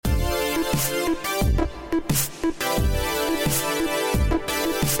Hey,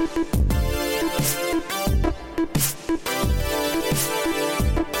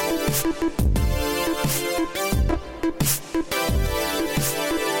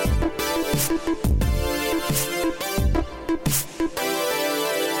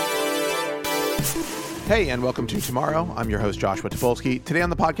 and welcome to Tomorrow. I'm your host, Joshua Topolsky. Today on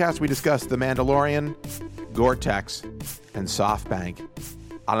the podcast, we discuss The Mandalorian, Gore-Tex, and SoftBank.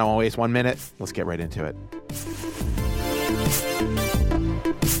 I don't want to waste 1 minute. Let's get right into it.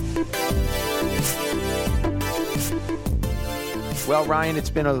 Well, Ryan,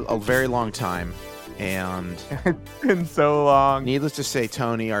 it's been a very long time, and it's been so long. Needless to say,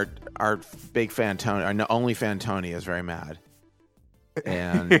 Tony, our big fan Tony, our only fan Tony, is very mad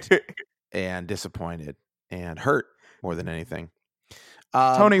and disappointed and hurt more than anything.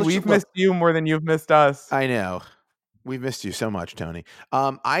 Tony, we've missed you more than you've missed us. I know. We've missed you so much, Tony.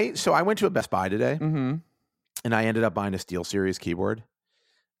 I went to a Best Buy today, and I ended up buying a SteelSeries keyboard.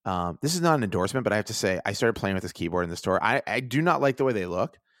 This is not an endorsement, but I have to say I started playing with this keyboard in the store. I do not like the way they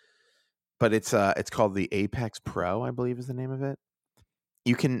look, but it's called the Apex Pro, I believe is the name of it.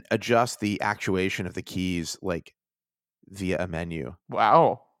 You can adjust the actuation of the keys like via a menu.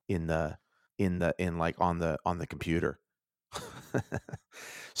 Wow. On the computer.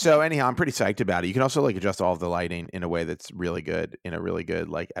 So anyhow, I'm pretty psyched about it. You can also like adjust all of the lighting in a way that's really good in a really good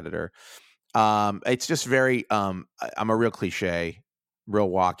like editor. It's just very I'm a real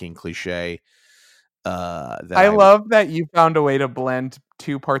walking cliche. I love that you found a way to blend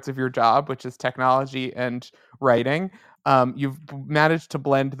two parts of your job, which is technology and writing. You've managed to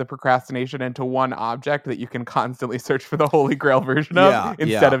blend the procrastination into one object that you can constantly search for the holy grail version of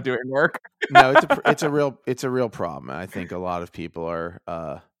instead of doing work. No, it's a real problem. I think a lot of people are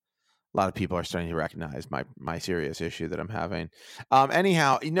starting to recognize my serious issue that I'm having.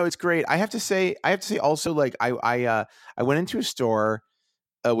 Anyhow, it's great. I have to say also, like I went into a store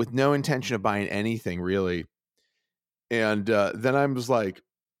with no intention of buying anything really, and then I was like.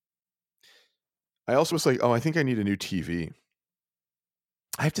 I also was like, oh, I think I need a new TV.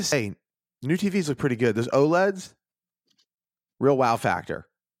 I have to say, new TVs look pretty good. Those OLEDs, real wow factor.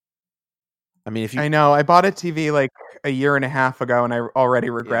 I mean, I know. I bought a TV like a year and a half ago, and I already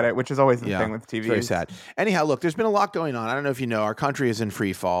regret it, which is always the thing with TVs. Very sad. Anyhow, look, there's been a lot going on. I don't know if you know, our country is in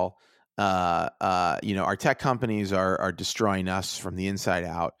free fall. Our tech companies are destroying us from the inside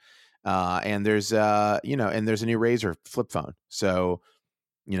out. And there's a new Razer flip phone. So,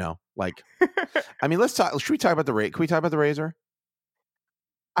 I mean, should we talk about the Razer? Can we talk about the Razer?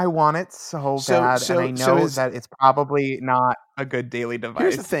 I want it so bad, and I know that it's probably not a good daily device.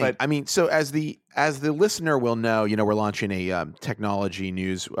 Here's the thing. I mean, so as the listener will know, we're launching a technology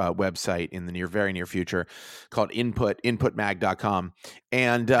news website in the very near future called inputmag.com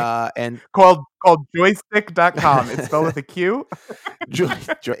and called joystick.com. It's spelled with a Q.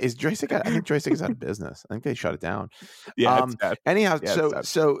 Is Joystick? I think Joystick is out of business. I think they shut it down. Yeah. It's bad. Anyhow,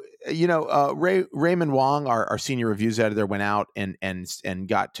 Raymond Wong, our senior reviews editor, went out and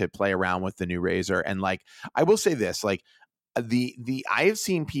got to play around with the new Razer. And like, I will say this, like I have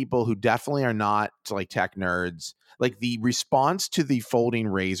seen people who definitely are not like tech nerds, like the response to the folding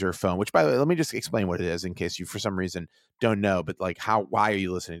Razer phone, which by the way, let me just explain what it is in case you for some reason don't know, but like why are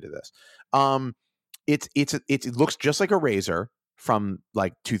you listening to this? It looks just like a Razer from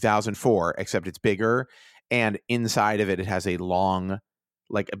like 2004, except it's bigger. And inside of it has a long,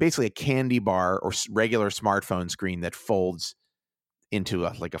 like basically a candy bar or regular smartphone screen that folds into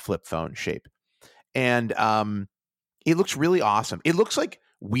a flip phone shape. And it looks really awesome. It looks like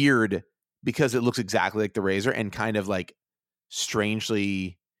weird because it looks exactly like the Razer and kind of like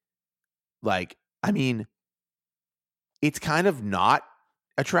strangely like, I mean, it's kind of not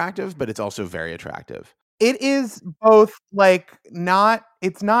attractive, but it's also very attractive. It is both like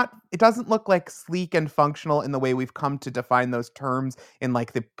it doesn't look like sleek and functional in the way we've come to define those terms in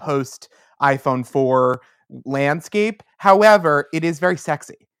like the post iPhone 4 landscape. However, it is very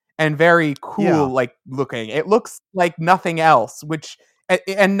sexy and very cool, like looking. It looks like nothing else,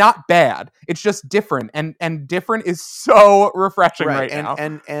 and not bad. It's just different, and different is so refreshing right now.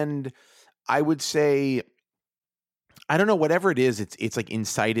 And I would say, I don't know, whatever it is, it's like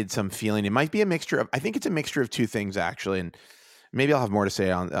incited some feeling. It might be a mixture of, I think it's a mixture of two things actually, and maybe I'll have more to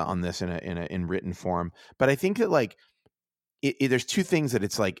say on this in written form. But I think that like there's two things that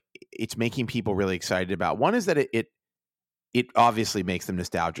it's like it's making people really excited about. One is that it obviously makes them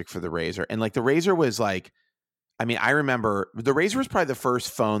nostalgic for the Razer, and like the Razer was like, I mean, I remember the Razer was probably the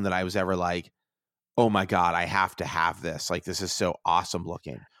first phone that I was ever like, oh my God, I have to have this. Like, this is so awesome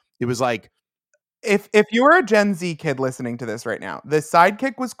looking. It was like If you were a Gen Z kid listening to this right now, the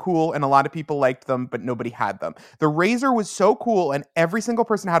Sidekick was cool and a lot of people liked them, but nobody had them. The Razr was so cool and every single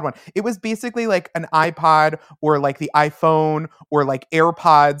person had one. It was basically like an iPod or like the iPhone or like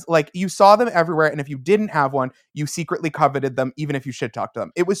AirPods. Like you saw them everywhere, and if you didn't have one, you secretly coveted them, even if you shit talked to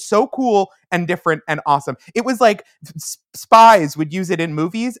them. It was so cool and different and awesome. It was like spies would use it in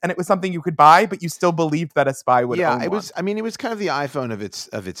movies, and it was something you could buy, but you still believed that a spy would Yeah, own it one. was. I mean, it was kind of the iPhone of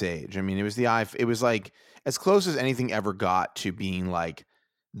its age. I mean, it was the iPhone. It was like as close as anything ever got to being like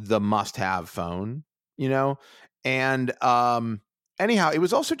the must-have phone, you know. And anyhow, it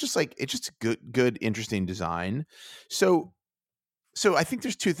was also just like it's just a good, interesting design. So, so I think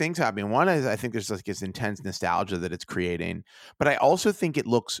there's two things happening. One is I think there's like this intense nostalgia that it's creating, but I also think it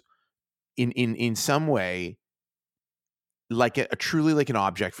looks in some way like a truly like an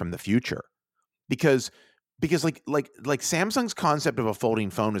object from the future because like Samsung's concept of a folding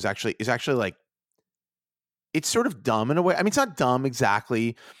phone is actually like it's sort of dumb in a way. I mean, it's not dumb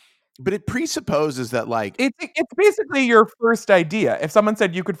exactly, but it presupposes that like It's basically your first idea. If someone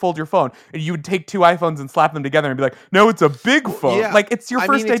said you could fold your phone, you would take two iPhones and slap them together and be like, "No, it's a big phone." yeah, Like it's your I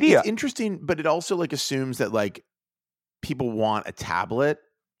mean first idea. it's interesting, but it also like assumes that like people want a tablet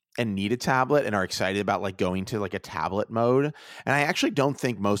and need a tablet and are excited about like going to like a tablet mode. And I actually don't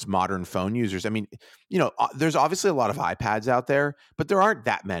think most modern phone users, I mean, you know, there's obviously a lot of iPads out there, but there aren't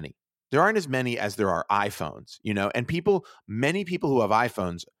that many. There aren't as many as there are iPhones, you know, and many people who have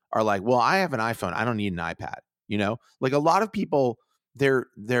iPhones are like, well, I have an iPhone. I don't need an iPad, you know, like a lot of people, their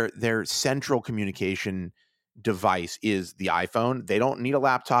central communication device is the iPhone. They don't need a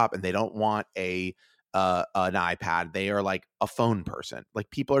laptop and they don't want an iPad. They are like a phone person.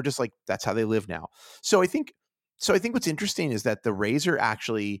 Like people are just like that's how they live now. So I think what's interesting is that the Razr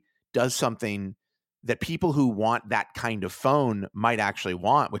actually does something that people who want that kind of phone might actually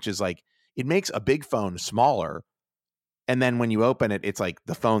want, which is like it makes a big phone smaller. And then when you open it, it's like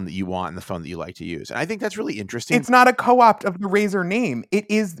the phone that you want and the phone that you like to use. And I think that's really interesting. It's not a co-opt of the Razr name. It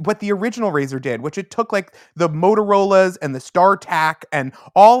is what the original Razr did, which it took like the Motorola's and the StarTAC and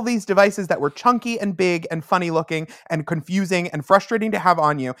all these devices that were chunky and big and funny looking and confusing and frustrating to have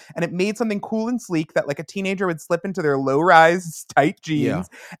on you, and it made something cool and sleek that like a teenager would slip into their low-rise tight Yeah. jeans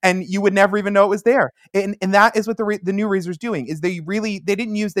and you would never even know it was there. And that is what the new Razr's doing. Is they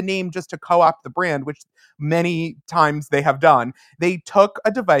didn't use the name just to co-opt the brand, which many times they have done. They took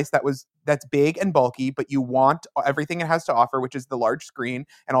a device that's big and bulky, but you want everything it has to offer, which is the large screen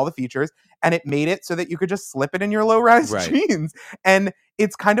and all the features, and it made it so that you could just slip it in your low-rise Right. jeans. And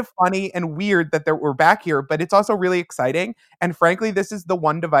it's kind of funny and weird that we're back here, but it's also really exciting. And frankly, this is the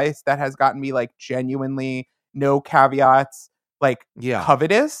one device that has gotten me like genuinely no caveats, like Yeah.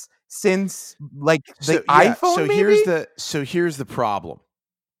 covetous since like the So yeah, iPhone. Maybe? here's the problem.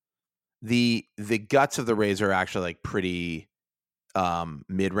 The guts of the Razr are actually like pretty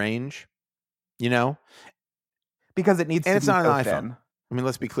mid-range, you know? Because it needs And to it's be not an so iPhone. thin. I mean,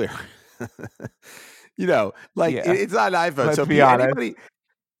 let's be clear. You know, like Yeah, it's not an iPhone. let's So be honest. anybody,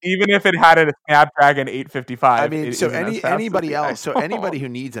 Even if it had a Snapdragon I 855, mean, it so isn't as fast as anybody the else, so iPhone. anybody who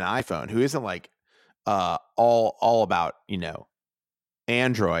needs an iPhone who isn't like all about, you know,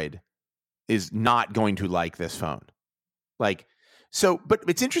 Android is not going to like this phone. Like, so, but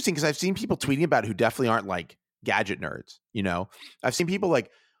it's interesting because I've seen people tweeting about it who definitely aren't like gadget nerds. You know, I've seen people like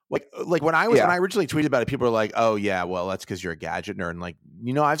when Yeah. I originally tweeted about it, people were like, "Oh yeah, well that's because you're a gadget nerd." And like,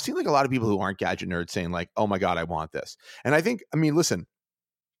 you know, I've seen like a lot of people who aren't gadget nerds saying like, "Oh my god, I want this." And I think, I mean, listen,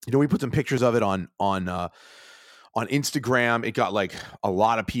 you know, we put some pictures of it on Instagram. It got like a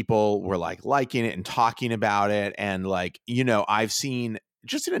lot of people were like liking it and talking about it. And like, you know, I've seen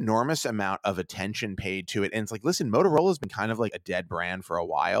just an enormous amount of attention paid to it. And it's like, listen, Motorola's been kind of like a dead brand for a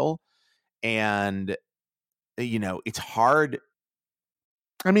while. And, you know, it's hard.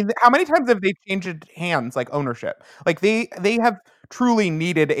 I mean, how many times have they changed hands, like ownership? Like they have truly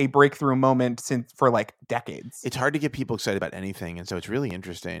needed a breakthrough moment since for like decades. It's hard to get people excited about anything. And so it's really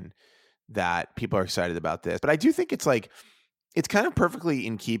interesting that people are excited about this. But I do think it's like, it's kind of perfectly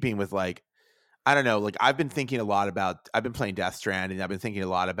in keeping with like, I don't know, like I've been thinking a lot about, I've been playing Death Stranding. I've been thinking a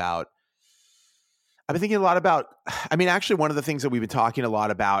lot about, I mean, actually, one of the things that we've been talking a lot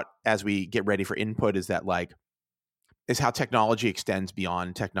about as we get ready for input is that like, is how technology extends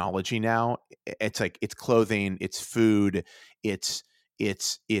beyond technology now. It's like, it's clothing, it's food, it's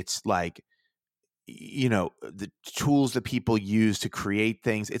like, you know, the tools that people use to create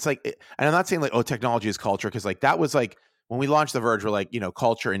things. It's like, and I'm not saying like, oh, technology is culture. Cause like that was like, when we launched The Verge, we're like, you know,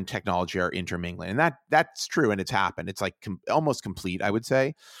 culture and technology are intermingling. And that's true. And it's happened. It's like almost complete, I would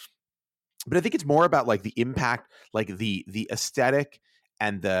say. But I think it's more about like the impact, like the aesthetic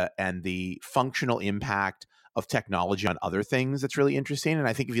the functional impact of technology on other things that's really interesting. And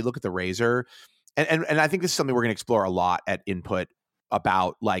I think if you look at the Razr, and I think this is something we're going to explore a lot at Input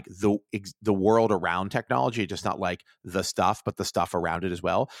about like the world around technology, just not like the stuff, but the stuff around it as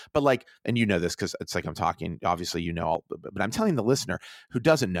well. But like, and you know this because it's like I'm talking. Obviously, you know, but I'm telling the listener who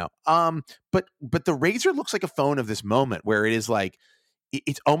doesn't know. But the Razr looks like a phone of this moment where it is like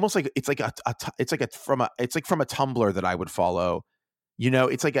it's almost like it's like from a Tumblr that I would follow. You know,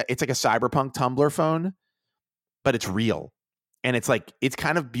 it's like a cyberpunk Tumblr phone, but it's real, and it's like it's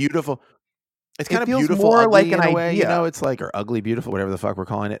kind of beautiful. It's kind It of feels beautiful, more ugly like in an a way, you know. idea. It's like, or ugly beautiful, whatever the fuck we're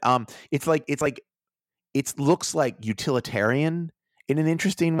calling it. It's like it looks like utilitarian in an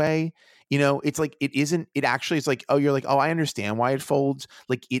interesting way. You know, it's like it isn't. It actually is like, oh, you're like, oh, I understand why it folds.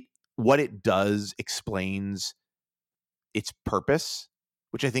 Like what it does explains its purpose,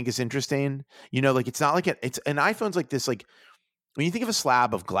 which I think is interesting. You know, like it's not like it's an iPhone's like this, like when you think of a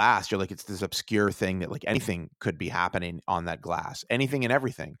slab of glass, you're like, it's this obscure thing that like anything could be happening on that glass, anything and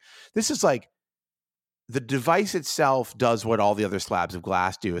everything. This is like the device itself does what all the other slabs of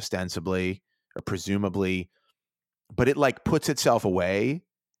glass do, ostensibly or presumably, but it like puts itself away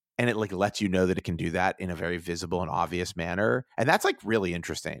and it like lets you know that it can do that in a very visible and obvious manner. And that's like really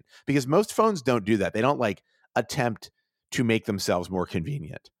interesting because most phones don't do that. They don't like attempt to make themselves more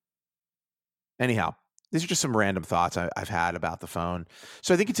convenient. Anyhow, these are just some random thoughts I've had about the phone.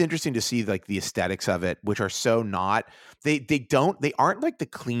 So I think it's interesting to see like the aesthetics of it, which are so not they aren't like the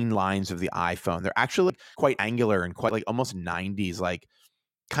clean lines of the iPhone. They're actually quite angular and quite like almost 90s, like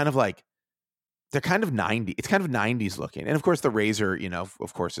kind of like they're kind of 90. It's kind of 90s looking. And of course the Razr, you know,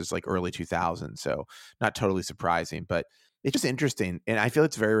 of course is like early 2000s, so not totally surprising, but it's just interesting and I feel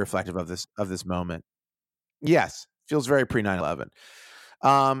it's very reflective of this moment. Yes, feels very pre 9/11.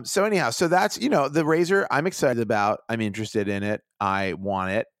 So anyhow, so that's, you know, the Razr I'm excited about. I'm interested in it. I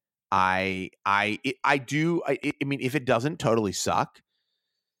want it. I mean, if it doesn't totally suck,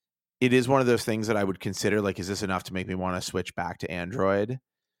 it is one of those things that I would consider like, is this enough to make me want to switch back to Android?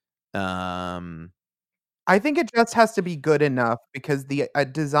 Um, I think it just has to be good enough because the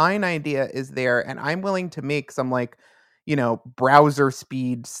design idea is there, and I'm willing to make some like, browser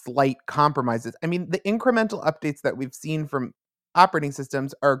speed slight compromises. I mean, the incremental updates that we've seen from operating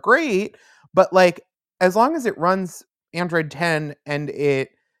systems are great, but like as long as it runs Android 10 and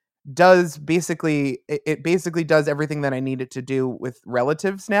it basically does everything that I need it to do with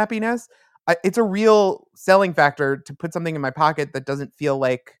relative snappiness. It's a real selling factor to put something in my pocket that doesn't feel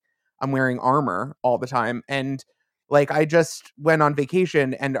like I'm wearing armor all the time. And like I just went on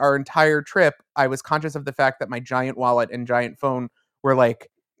vacation and our entire trip, I was conscious of the fact that my giant wallet and giant phone were like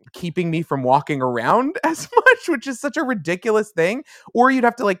keeping me from walking around as much, which is such a ridiculous thing. Or you'd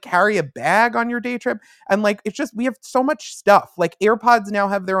have to like carry a bag on your day trip. And like it's just we have so much stuff. Like AirPods now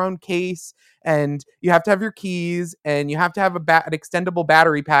have their own case, and you have to have your keys, and you have to have an extendable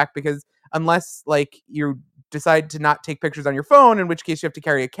battery pack because unless like you decide to not take pictures on your phone, in which case you have to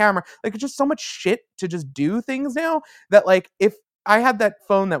carry a camera. Like it's just so much shit to just do things now that like if I had that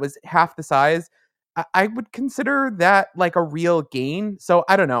phone that was half the size, I would consider that like a real gain. So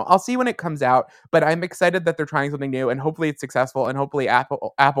I don't know. I'll see when it comes out, but I'm excited that they're trying something new and hopefully it's successful and hopefully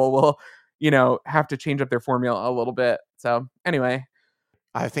Apple will, have to change up their formula a little bit. So anyway,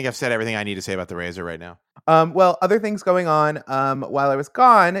 I think I've said everything I need to say about the Razr right now. Well, other things going on. While I was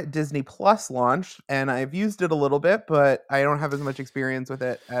gone, Disney Plus launched, and I've used it a little bit, but I don't have as much experience with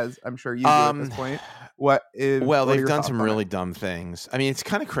it as I'm sure you do at this point. Well, they've done some really it? dumb things. I mean, it's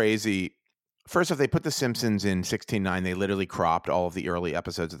kind of crazy. First off, they put The Simpsons in 16:9. They literally cropped all of the early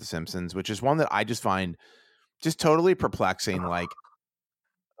episodes of The Simpsons, which is one that I just find just totally perplexing. Like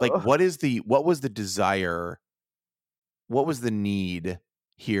what was the desire? What was the need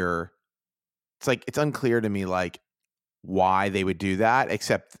here? It's like, it's unclear to me, like, why they would do that,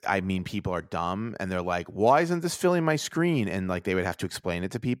 except, I mean, people are dumb and they're like, why isn't this filling my screen? And like, they would have to explain it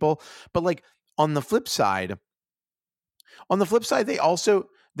to people. But like, on the flip side, because they also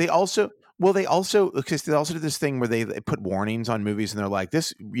did this thing where they put warnings on movies and they're like,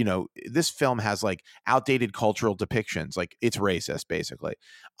 this film has like outdated cultural depictions, like it's racist basically.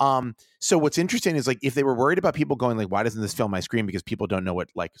 So what's interesting is like, if they were worried about people going like, why doesn't this fill my screen, because people don't know what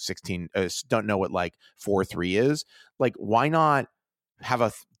like 16 don't know what like 4:3 is, like why not have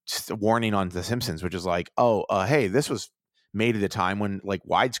a warning on The Simpsons, which is like, oh, hey, this was made at a time when like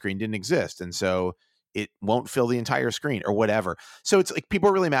widescreen didn't exist, and so it won't fill the entire screen or whatever. So it's like, people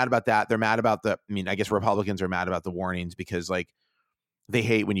are really mad about that. They're mad about I guess Republicans are mad about the warnings because like they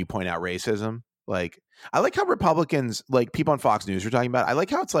hate when you point out racism. Like, I like how Republicans, like people on Fox News are talking about, I like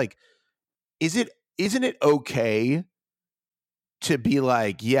how it's like, isn't it okay to be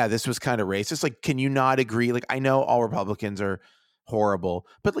like, yeah, this was kind of racist. Like, can you not agree? Like, I know all Republicans are horrible,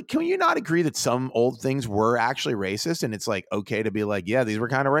 but like, can you not agree that some old things were actually racist? And it's like, okay to be like, yeah, these were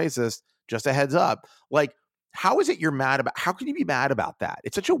kind of racist. Just a heads up. Like, how is it you're mad about? How can you be mad about that?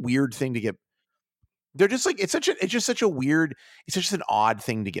 It's such a weird thing to get. They're just like, it's just such a weird, it's just an odd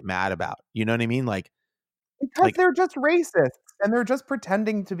thing to get mad about. You know what I mean? Because they're just racists and they're just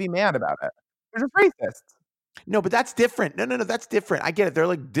pretending to be mad about it. They're just racists. no, but that's different. No, that's different. I get it. They're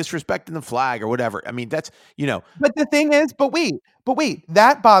like disrespecting the flag or whatever. I mean, that's, But the thing is, but wait,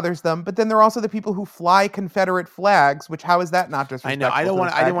 that bothers them. But then there are also the people who fly Confederate flags, which how is that not I disrespectful? know. I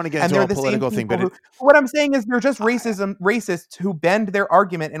didn't want to get And into they're a the same political thing, people but what I'm saying is they're just racists who bend their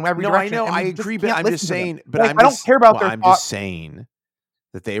argument in every no, I direction. know. and we I just agree, but can't I'm listen just to them. saying, but Like, I'm I don't just, care about well, their I'm thoughts. just saying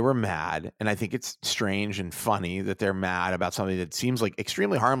that they were mad. And I think it's strange and funny that they're mad about something that seems like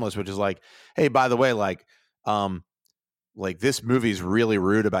extremely harmless, which is like, hey, by the way, like this movie's really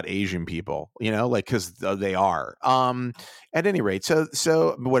rude about Asian people, like, cause they are, at any rate.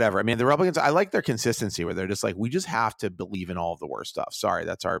 So whatever. I mean, the Republicans, I like their consistency where they're just like, we just have to believe in all of the worst stuff. Sorry.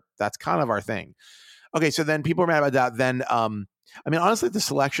 That's kind of our thing. Okay. So then people are mad about that. Then, I mean, honestly, the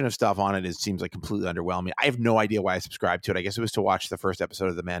selection of stuff on it seems like completely underwhelming. I have no idea why I subscribed to it. I guess it was to watch the first episode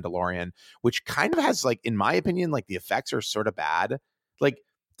of The Mandalorian, which kind of has, like, in my opinion, like the effects are sort of bad. Like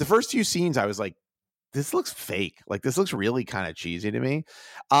the first few scenes, I was like, this looks fake. Like this looks really kind of cheesy to me.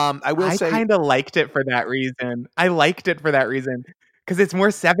 I will say, kind of liked it for that reason. I liked it for that reason because it's more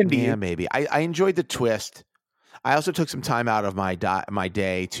 70s. yeah, maybe I enjoyed the twist. I also took some time out of my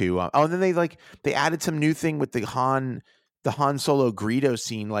day to. And then they added some new thing with the Han Solo Greedo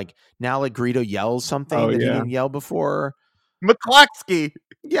scene. Like now, like Greedo yells something that he didn't yell before. McCluskey.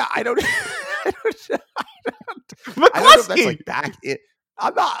 Yeah, I don't. I don't McCluskey. I don't know if that's like back.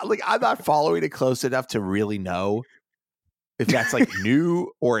 I'm not following it close enough to really know if that's like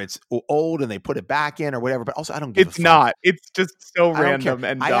new or it's old and they put it back in or whatever. But also, I don't give a fuck. It's not. It's just so I random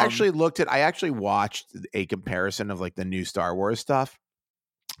and dumb. I actually watched a comparison of like the new Star Wars stuff.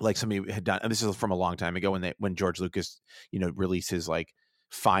 Like somebody had done, and this is from a long time ago when George Lucas, released his like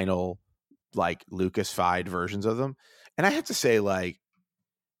final like Lucas-fied versions of them. And I have to say, like,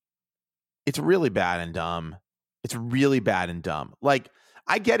 it's really bad and dumb. It's really bad and dumb. Like,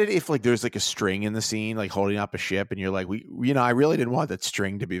 I get it if like there's like a string in the scene, like holding up a ship, and you're like, I really didn't want that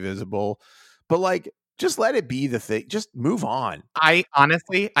string to be visible, but like, just let it be the thing. Just move on. I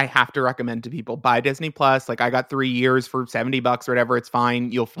honestly have to recommend to people buy Disney Plus. Like I got 3 years for $70 or whatever. It's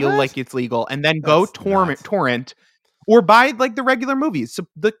fine. You'll feel like it's legal, and then go torrent. Or buy like the regular movies. So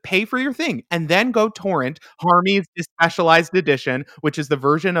pay for your thing and then go torrent Harmy's Specialized Edition, which is the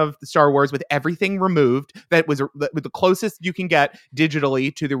version of Star Wars with everything removed that was the closest you can get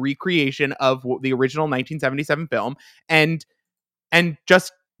digitally to the recreation of the original 1977 film. And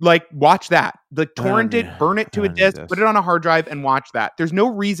just like watch that. Like torrent it, burn it to a disc, put it on a hard drive and watch that. There's no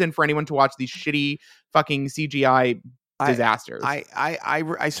reason for anyone to watch these shitty fucking CGI disasters.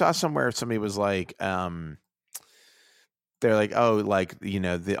 I saw somewhere somebody was like, they're like, oh, like,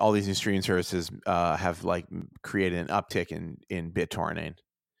 all these new streaming services have like created an uptick in BitTorrenting,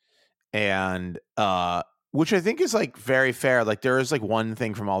 and which I think is like very fair. Like there is like one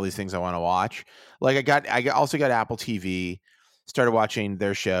thing from all these things I want to watch. Like I also got Apple TV, started watching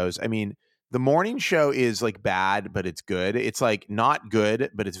their shows. I mean, the morning show is like bad, but it's good. It's like not good,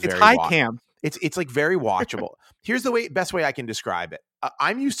 but it's very high camp. It's like very watchable. Here's the best way I can describe it.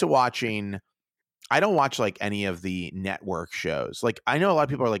 I'm used to watching. I don't watch like any of the network shows. Like I know a lot of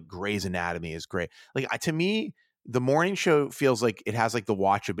people are like Grey's Anatomy is great. Like to me, the morning show feels like it has like the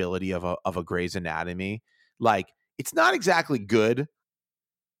watchability of a Grey's Anatomy. Like it's not exactly good,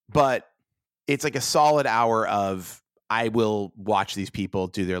 but it's like a solid hour of I will watch these people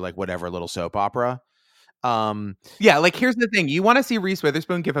do their like whatever little soap opera. Yeah, like here's the thing. You want to see Reese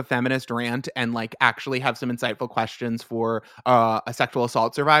Witherspoon give a feminist rant and like actually have some insightful questions for a sexual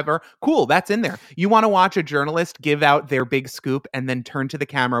assault survivor. Cool, that's in there. You want to watch a journalist give out their big scoop and then turn to the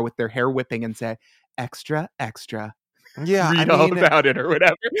camera with their hair whipping and say, extra, extra. Yeah, read all about it or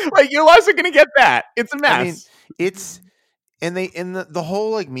whatever. Like you're also gonna get that. It's a mess. I mean, it's and the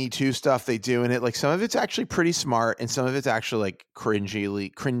whole like Me Too stuff they do in it, like some of it's actually pretty smart and some of it's actually like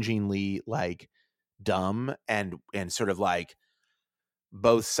cringingly like dumb and sort of like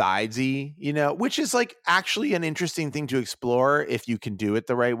both sidesy, which is like actually an interesting thing to explore if you can do it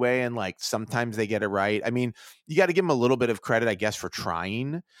the right way. And like sometimes they get it right. I mean, you got to give them a little bit of credit, I guess, for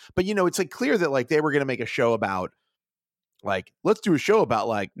trying. But it's like clear that like they were going to make a show about like, let's do a show about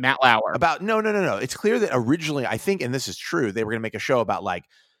like Matt Lauer. About no. It's clear that originally, I think, and this is true, they were going to make a show about like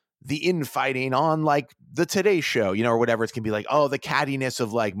the infighting on like the Today Show, or whatever. It's gonna be like, oh, the cattiness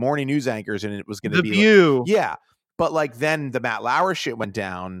of like morning news anchors, and it was gonna The be View. like, yeah. But like then the Matt Lauer shit went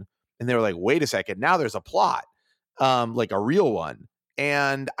down, and they were like, wait a second, now there's a plot, like a real one.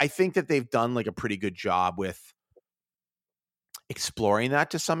 And I think that they've done like a pretty good job with exploring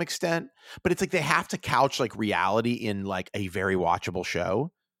that to some extent. But it's like they have to couch like reality in like a very watchable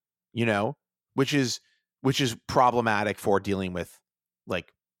show, which is problematic for dealing with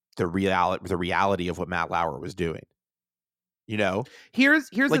like the reality of what Matt Lauer was doing.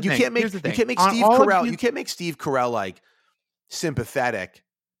 Here's like the thing. Here's the thing. You can't make Steve Carell like sympathetic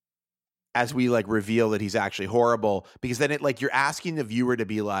as we like reveal that he's actually horrible, because then it like you're asking the viewer to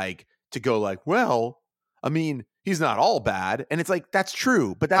be like to go like, well, I mean, he's not all bad, and it's like that's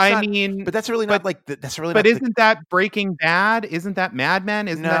true, but that's But isn't that Breaking Bad? Isn't that Mad Men?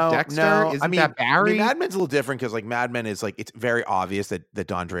 Isn't that Dexter? Isn't that Barry? Mad Men's a little different because like Mad Men is like it's very obvious that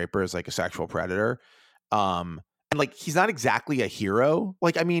Don Draper is like a sexual predator, and like he's not exactly a hero.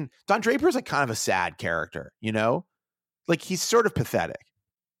 Like I mean, Don Draper is like kind of a sad character, like he's sort of pathetic.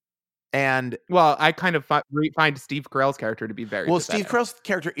 And well, I kind of find Steve Carell's character to be very pathetic. Steve Carell's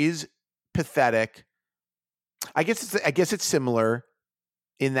character is pathetic. I guess it's similar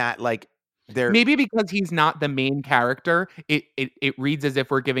in that like maybe because he's not the main character, it reads as if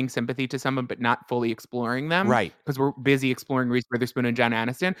we're giving sympathy to someone but not fully exploring them, right? Because we're busy exploring Reese Witherspoon and Jen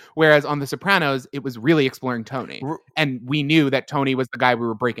Aniston, whereas on The Sopranos it was really exploring Tony, and we knew that Tony was the guy we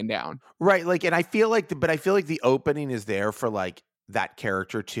were breaking down, right? Like, and I feel like the opening is there for like that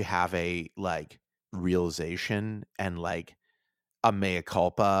character to have a like realization and like a mea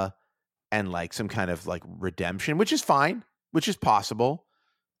culpa and like some kind of like redemption, which is fine, which is possible.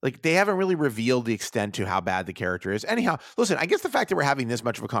 Like they haven't really revealed the extent to how bad the character is. Anyhow, listen, I guess the fact that we're having this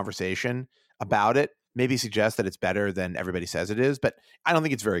much of a conversation about it maybe suggests that it's better than everybody says it is, but I don't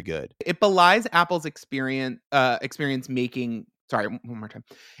think it's very good. It belies Apple's experience making. Sorry, one more time.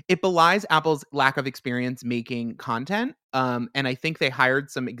 It belies Apple's lack of experience making content. And I think they hired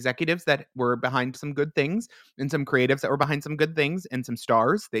some executives that were behind some good things and some creatives that were behind some good things and some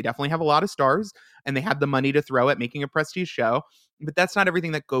stars. They definitely have a lot of stars and they had the money to throw at making a prestige show. But that's not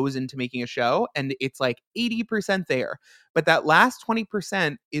everything that goes into making a show. And it's like 80% there. But that last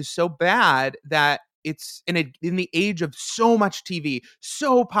 20% is so bad that it's in the age of so much TV,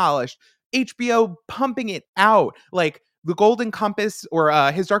 so polished, HBO pumping it out, like The Golden Compass or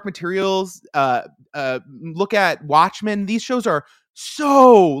His Dark Materials, look at Watchmen. These shows are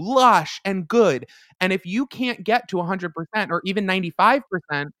so lush and good. And if you can't get to 100% or even 95%,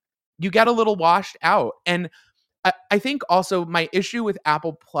 you get a little washed out. And I think also my issue with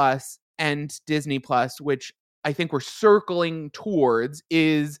Apple Plus and Disney Plus, which I think we're circling towards,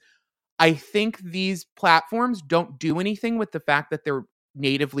 is I think these platforms don't do anything with the fact that they're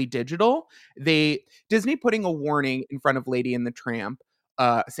natively digital. Disney putting a warning in front of Lady and the Tramp,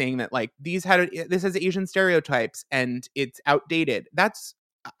 saying that like this has Asian stereotypes and it's outdated. That's,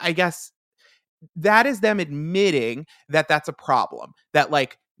 I guess, that is them admitting that that's a problem. That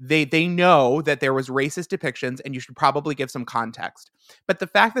like they know that there was racist depictions and you should probably give some context. But the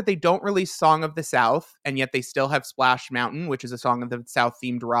fact that they don't release Song of the South and yet they still have Splash Mountain, which is a Song of the South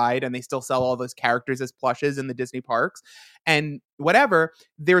themed ride, and they still sell all those characters as plushes in the Disney parks and whatever,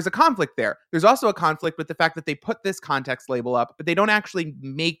 there's a conflict there. There's also a conflict with the fact that they put this context label up, but they don't actually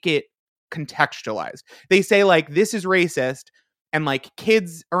make it contextualized. They say like, this is racist, and like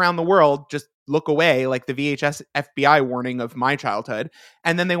kids around the world just look away, like the VHS FBI warning of my childhood,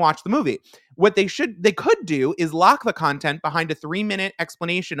 and then they watch the movie. What they could do is lock the content behind a 3-minute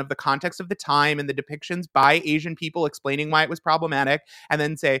explanation of the context of the time and the depictions by Asian people explaining why it was problematic, and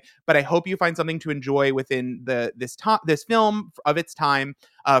then say, but I hope you find something to enjoy within this film of its time.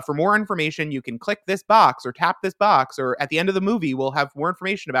 For more information, you can click this box or tap this box, or at the end of the movie, we'll have more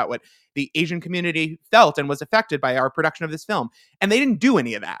information about what the Asian community felt and was affected by our production of this film. And they didn't do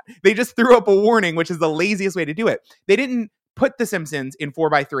any of that. They just threw up a warning, which is the laziest way to do it. They didn't put The Simpsons in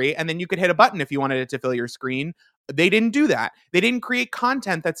 4:3, and then you could hit a button if you wanted it to fill your screen. They didn't do that. They didn't create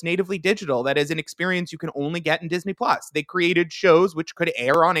content that's natively digital, that is an experience you can only get in Disney Plus. They created shows which could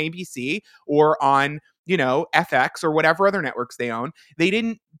air on ABC or on, FX or whatever other networks they own. They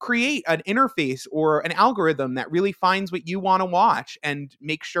didn't create an interface or an algorithm that really finds what you want to watch and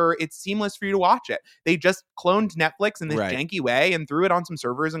make sure it's seamless for you to watch it. They just cloned Netflix in this janky way and threw it on some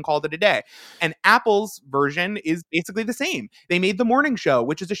servers and called it a day. And Apple's version is basically the same. They made The Morning Show,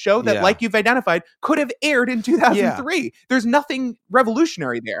 which is a show that, like you've identified, could have aired in 2003. Yeah. There's nothing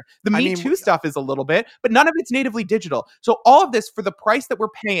revolutionary there. The Me Too stuff is a little bit, but none of it's natively digital. So all of this, for the price that we're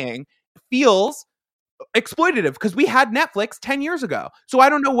paying, feels exploitative because we had Netflix 10 years ago. So I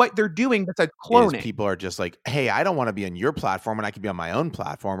don't know what they're doing besides cloning. People are just like, hey, I don't want to be on your platform when I can be on my own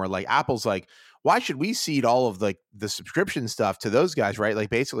platform. Or like Apple's like, why should we cede all of like the subscription stuff to those guys, right? Like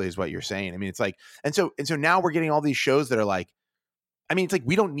basically is what you're saying. I mean, it's like, and so now we're getting all these shows that are like, I mean, it's like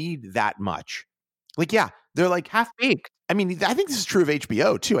we don't need that much. Like, yeah, they're like half-baked. I mean, I think this is true of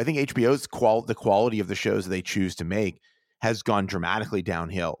HBO too. I think HBO's the quality of the shows they choose to make has gone dramatically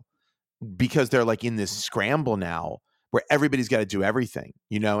downhill because they're like in this scramble now where everybody's got to do everything,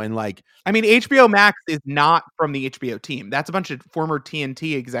 you know? And like, I mean, HBO Max is not from the HBO team. That's a bunch of former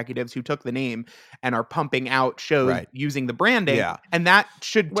TNT executives who took the name and are pumping out shows using the branding. Yeah. And that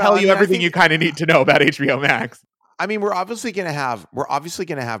should tell you everything you kind of need to know about HBO Max. I mean, we're obviously going to have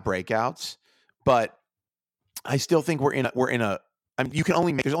breakouts, but I still think we're in a, I mean, you can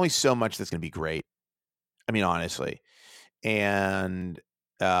only there's only so much that's going to be great. I mean, honestly. And,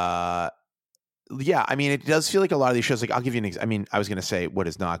 yeah, I mean, it does feel like a lot of these shows, like I'll give you an example. I mean, I was going to say what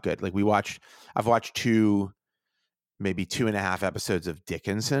is not good. Like I've watched maybe 2.5 episodes of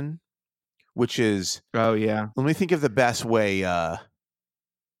Dickinson, which is, oh yeah. Let me think of the best way.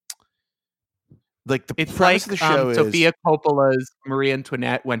 Like it's premise like of the show is Sophia Coppola's Marie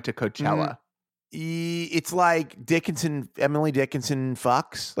Antoinette went to Coachella. It's like Emily Dickinson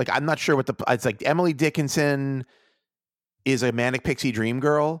fucks. Like, I'm not sure it's like Emily Dickinson is a manic pixie dream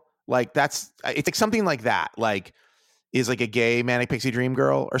girl. Like it's like something like that. Like is like a gay manic pixie dream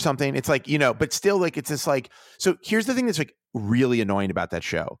girl or something. It's like, you know, but still like, it's just like, so here's the thing that's like really annoying about that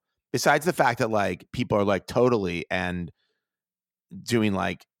show. Besides the fact that like people are like totally and doing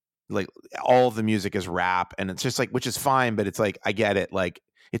like all of the music is rap and it's just like, which is fine, but it's like, I get it. Like,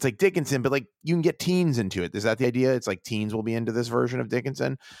 it's like Dickinson, but like you can get teens into it. Is that the idea? It's like teens will be into this version of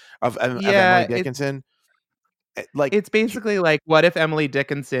Dickinson, of Emily Dickinson. Like, it's basically like, what if Emily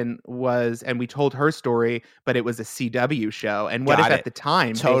Dickinson was, and we told her story, but it was a CW show, and what if at the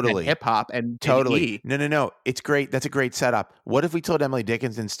time totally hip hop and totally no, it's great. That's a great setup. What if we told Emily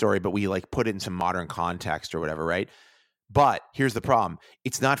Dickinson's story, but we like put it in some modern context or whatever, right? But here's the problem: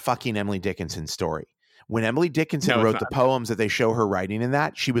 it's not fucking Emily Dickinson's story. When Emily Dickinson wrote the poems that they show her writing in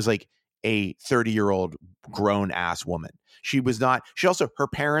that, she was like a 30-year-old grown ass woman. She was not. She also, her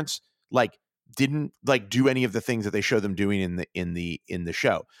parents like didn't like do any of the things that they show them doing in the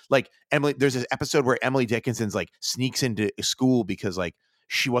show. Like Emily, there's this episode where Emily Dickinson's like sneaks into school because like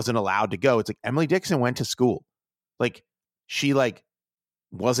she wasn't allowed to go. It's like Emily Dickinson went to school. Like she like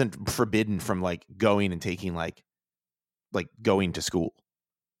wasn't forbidden from like going and taking like going to school.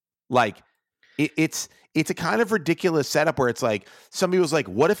 Like it's a kind of ridiculous setup where it's like somebody was like,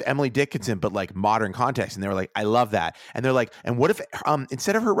 what if Emily Dickinson, but like modern context? And they were like, I love that. And they're like, and what if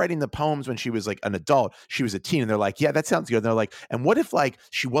instead of her writing the poems when she was like an adult, she was a teen? And they're like, yeah, that sounds good. And they're like, and what if like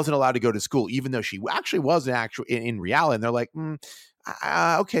she wasn't allowed to go to school, even though she actually was in reality? And they're like,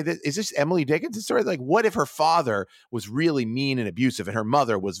 okay, is this Emily Dickinson's story? Like, what if her father was really mean and abusive and her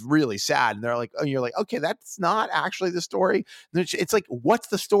mother was really sad? And they're like, oh, you're like, okay, that's not actually the story. It's like, what's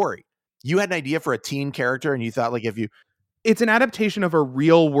the story? You had an idea for a teen character and you thought like it's an adaptation of a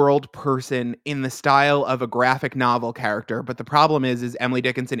real world person in the style of a graphic novel character. But the problem is Emily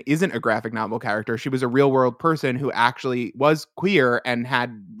Dickinson isn't a graphic novel character. She was a real world person who actually was queer and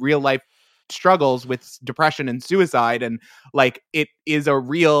had real life struggles with depression and suicide. And like, it is a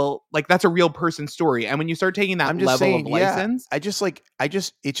real, like, that's a real person story. And when you start taking that level of license, it's just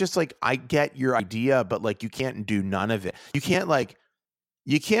like, I get your idea, but like, you can't do none of it. You can't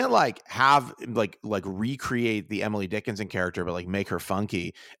have like recreate the Emily Dickinson character, but like make her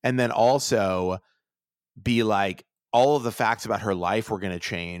funky. And then also be like, all of the facts about her life were going to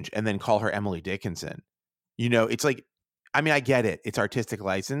change and then call her Emily Dickinson. You know, it's like, I mean, I get it. It's artistic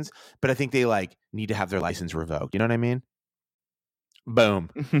license, but I think they like need to have their license revoked. You know what I mean? Boom.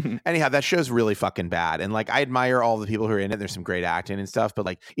 Anyhow, that show's really fucking bad. And like, I admire all the people who are in it. There's some great acting and stuff, but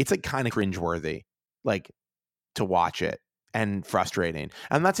like, it's like kind of cringeworthy, like to watch it. And frustrating.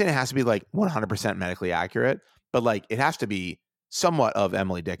 I'm not saying it has to be like 100% medically accurate, but like it has to be somewhat of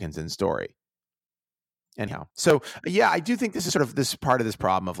Emily Dickinson's story. Anyhow, so yeah, I do think this is sort of this part of this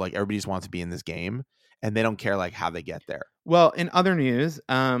problem of like everybody just wants to be in this game and they don't care like how they get there. Well, in other news,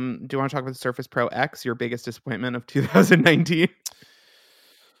 do you want to talk about the Surface Pro X, your biggest disappointment of 2019?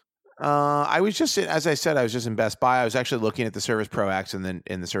 I was just, as I said, I was just in Best Buy. I was actually looking at the Surface Pro X and then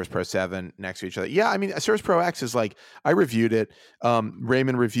in the Surface Pro 7 next to each other. Yeah, I mean, Surface Pro X is like, I reviewed it.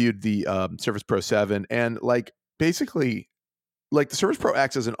 Raymond reviewed the Surface Pro 7. And like, basically, like the Surface Pro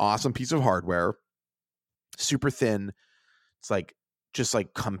X is an awesome piece of hardware. Super thin. It's like, just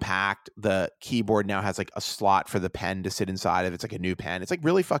like compact. The keyboard now has like a slot for the pen to sit inside of. It's like a new pen. It's like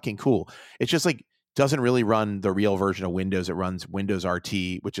really fucking cool. It's just like, doesn't really run the real version of Windows. It runs Windows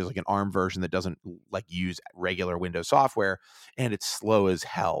RT, which is like an ARM version that doesn't like use regular Windows software, and it's slow as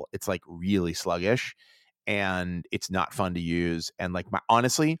hell. It's like really sluggish, and it's not fun to use. And like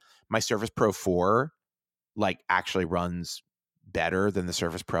honestly, my Surface Pro 4 like actually runs better than the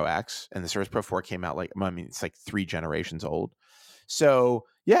Surface Pro X, and the Surface Pro 4 came out like, I mean, it's like 3 generations old. So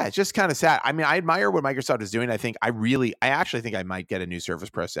yeah, it's just kind of sad. I mean, I admire what Microsoft is doing. I actually think I might get a new Surface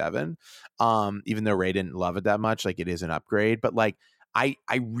Pro 7, even though Ray didn't love it that much. Like, it is an upgrade, but like, I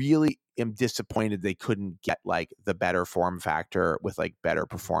really am disappointed they couldn't get like the better form factor with like better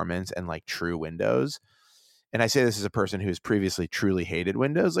performance and like true Windows. And I say this as a person who's previously truly hated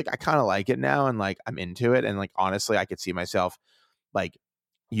Windows. Like, I kind of like it now, and like I'm into it. And like, honestly, I could see myself like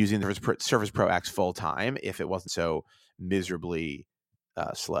using the Surface Pro X full time if it wasn't so miserably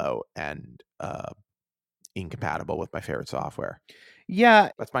slow and incompatible with my favorite software. Yeah,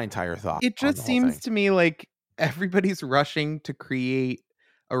 That's my entire thought. it just seems to me like everybody's rushing to create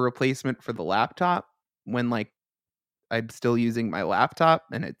a replacement for the laptop when like I'm still using my laptop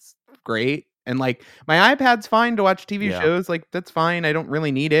and it's great. And like my iPad's fine to watch TV shows. Like, that's fine. I don't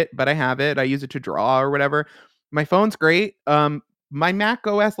really need it, but I have it. I use it to draw or whatever. My phone's great. My Mac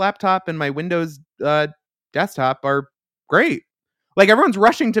OS laptop and my Windows desktop are great. Like, everyone's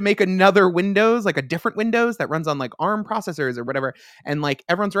rushing to make another Windows, like a different Windows that runs on like ARM processors or whatever. And like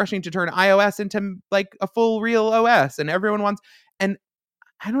everyone's rushing to turn iOS into like a full real OS, and everyone wants, and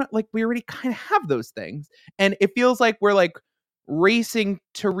I don't like, we already kind of have those things. And it feels like we're like racing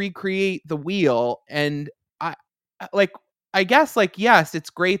to recreate the wheel. And like, I guess like, yes, it's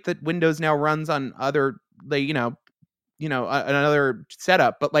great that Windows now runs on other, like, another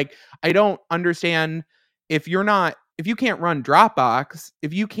setup, but like, I don't understand if you can't run Dropbox,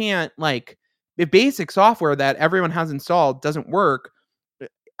 if you can't like, if basic software that everyone has installed doesn't work.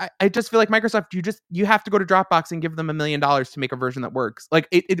 I just feel like Microsoft, you have to go to Dropbox and give them $1 million to make a version that works. Like,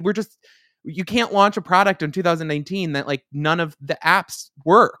 you can't launch a product in 2019 that like none of the apps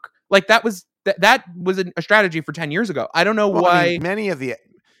work. Like, that was a strategy for 10 years ago. I don't know why. I mean, many of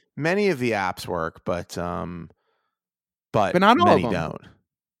the apps work, but not all many of them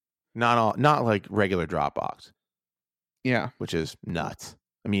don't. Not like regular Dropbox. Yeah, which is nuts.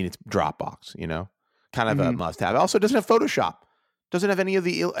 I mean, it's Dropbox, kind of a must-have. Also, it doesn't have Photoshop. Doesn't have any of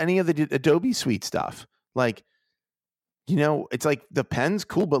the Adobe Suite stuff. Like, it's like the pen's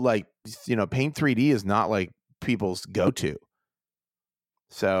cool, but like, Paint 3D is not like people's go-to.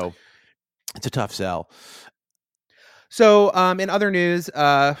 So it's a tough sell. So, in other news,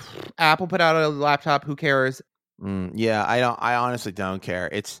 Apple put out a laptop. Who cares? Yeah, I honestly don't care.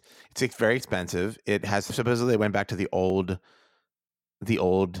 It's very expensive. It has supposedly went back to the old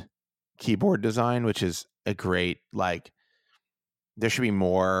keyboard design, which is a great, like, there should be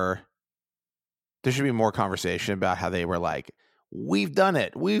more conversation about how they were like, we've done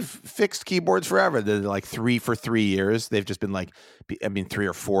it. We've fixed keyboards forever. They're like 3 for 3 years. They've just been like, 3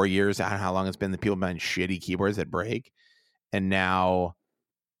 or 4 years. I don't know how long it's been. The people buying shitty keyboards that break. And now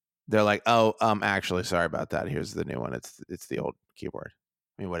they're like, oh, actually, sorry about that. Here's the new one. It's the old keyboard.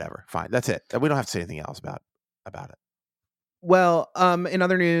 I mean, whatever. Fine. That's it. We don't have to say anything else about it. Well, in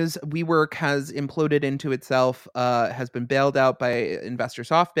other news, WeWork has imploded into itself, has been bailed out by investor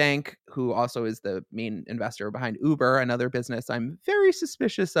SoftBank, who also is the main investor behind Uber, another business I'm very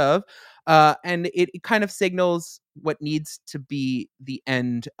suspicious of. And it kind of signals what needs to be the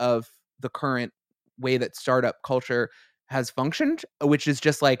end of the current way that startup culture has functioned, which is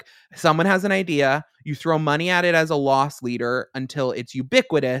just like, someone has an idea, you throw money at it as a loss leader until it's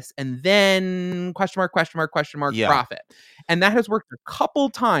ubiquitous, and then question mark profit. And that has worked a couple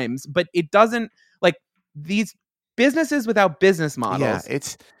times, but it doesn't, like, these businesses without business models. Yeah,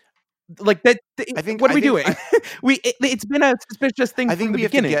 it's like that. What are we doing? It's been a suspicious thing from the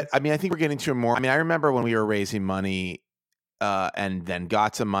beginning. I think we're getting to more. I mean, I remember when we were raising money and then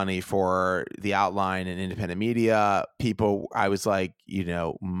got some money for the Outline and independent media people. I was like,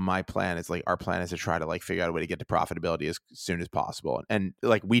 my plan is like, our plan is to try to like figure out a way to get to profitability as soon as possible. And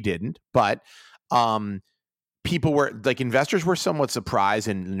like, we didn't, but people were like, investors were somewhat surprised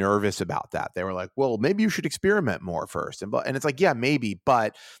and nervous about that. They were like, well, maybe you should experiment more first. And it's like, yeah, maybe,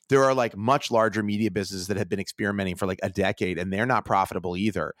 but there are like much larger media businesses that have been experimenting for like a decade and they're not profitable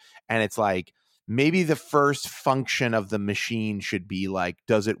either. And it's like, maybe the first function of the machine should be like,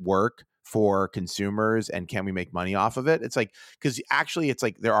 does it work for consumers and can we make money off of it? It's like, because actually it's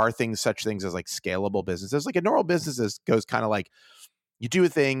like, there are such things as like scalable businesses. Like a normal business goes kind of like, you do a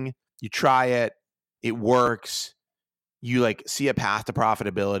thing, you try it, it works, you like see a path to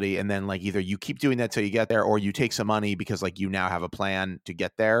profitability, and then like either you keep doing that till you get there or you take some money because like you now have a plan to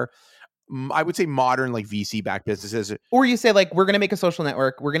get there. I would say modern like VC backed businesses. Or you say like, we're going to make a social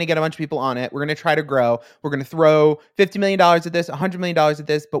network. We're going to get a bunch of people on it. We're going to try to grow. We're going to throw $50 million at this, $100 million at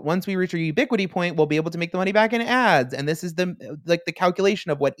this. But once we reach a ubiquity point, we'll be able to make the money back in ads. And this is the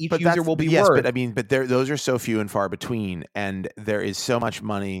calculation of what each user will be worth. But I mean, those are so few and far between, and there is so much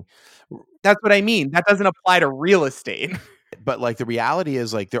money. That's what I mean. That doesn't apply to real estate. But like the reality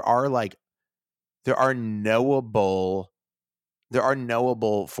is like there are knowable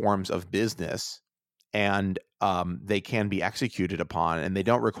forms of business, and they can be executed upon, and they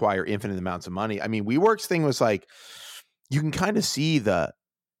don't require infinite amounts of money. I mean, WeWork's thing was like, you can kind of see the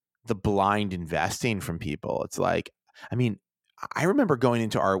blind investing from people. It's like, I mean, I remember going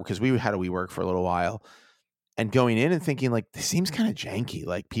into because we had a WeWork for a little while, and going in and thinking like, this seems kind of janky.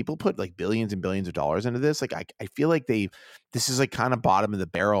 Like people put like billions and billions of dollars into this. Like I feel like this is like kind of bottom of the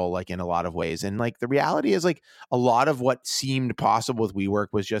barrel, like in a lot of ways. And like the reality is like a lot of what seemed possible with WeWork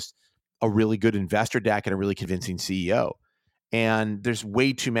was just a really good investor deck and a really convincing CEO. And there's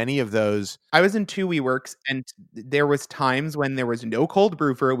way too many of those. I was in 2 WeWorks, and there was times when there was no cold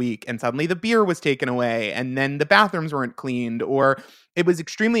brew for a week, and suddenly the beer was taken away, and then the bathrooms weren't cleaned, or it was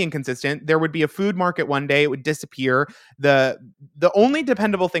extremely inconsistent. There would be a food market one day, it would disappear. The only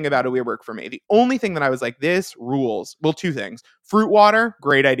dependable thing about a WeWork for me, the only thing that I was like, this rules. Well, 2 things. Fruit water,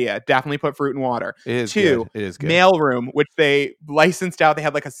 great idea. Definitely put fruit in water. It is 2, good. It is good. Mailroom, which they licensed out. They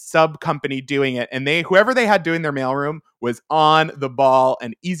had like a sub company doing it, and whoever they had doing their mailroom was on the ball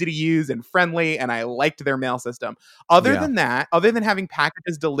and easy to use and friendly, and I liked their mail system. Other than that, other than having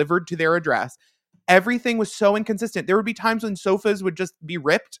packages delivered to their address, everything was so inconsistent. There would be times when sofas would just be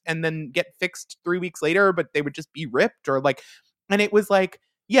ripped and then get fixed 3 weeks later, but they would just be ripped, or like, and it was like,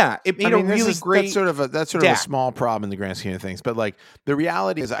 yeah, it made a really great. That's sort of a small problem in the grand scheme of things. But like the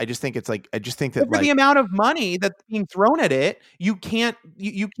reality is, I just think that for the amount of money that's being thrown at it, you can't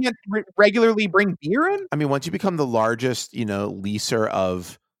regularly bring beer in. I mean, once you become the largest, leaser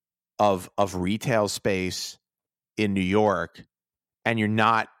of retail space in New York, and you're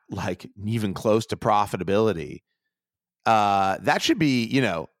not like even close to profitability, that should be,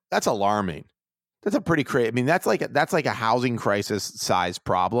 that's alarming. That's a pretty crazy. I mean, that's like a housing crisis size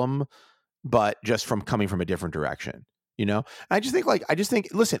problem, but just coming from a different direction. I just think,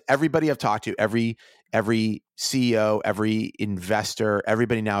 listen, everybody I've talked to, every CEO, every investor,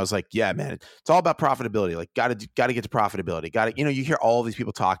 everybody now is like, yeah, man, it's all about profitability. Like, got to get to profitability. You hear all these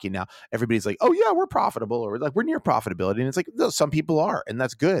people talking now. Everybody's like, oh yeah, we're profitable, or like we're near profitability, and it's like, no, some people are, and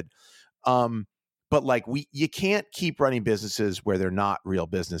that's good. But like you can't keep running businesses where they're not real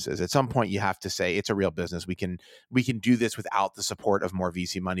businesses. At some point, you have to say it's a real business. We can do this without the support of more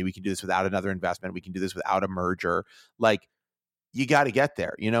VC money. We can do this without another investment. We can do this without a merger. Like, you got to get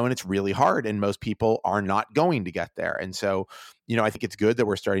there, and it's really hard, and most people are not going to get there. And so, I think it's good that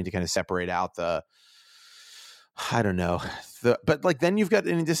we're starting to kind of separate out but like then you've got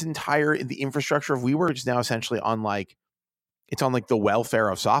this the infrastructure of WeWork is now essentially on like the welfare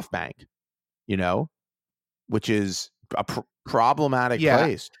of SoftBank. Which is a problematic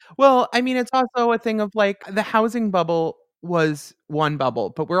place. Well, I mean, it's also a thing of like the housing bubble was one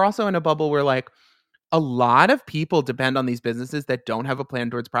bubble, but we're also in a bubble where like a lot of people depend on these businesses that don't have a plan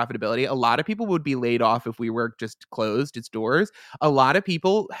towards profitability. A lot of people would be laid off if WeWork just closed its doors. A lot of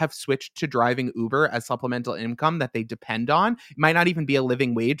people have switched to driving Uber as supplemental income that they depend on. It might not even be a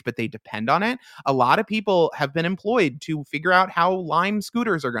living wage, but they depend on it. A lot of people have been employed to figure out how Lime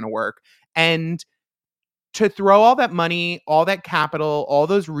scooters are going to work. And to throw all that money, all that capital, all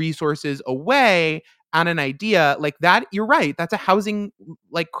those resources away on an idea like that, you're right. That's a housing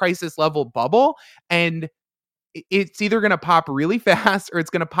like crisis level bubble. And it's either going to pop really fast or it's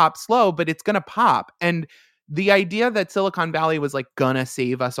going to pop slow, but it's going to pop. And the idea that Silicon Valley was like going to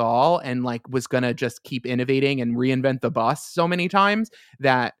save us all and like was going to just keep innovating and reinvent the bus so many times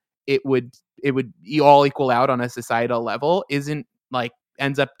that it would all equal out on a societal level isn't like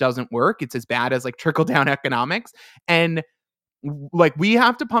doesn't work. It's as bad as like trickle down economics. And like we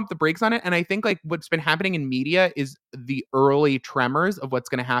have to pump the brakes on it. And I think like what's been happening in media is the early tremors of what's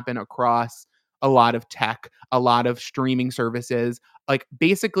going to happen across a lot of tech, a lot of streaming services, like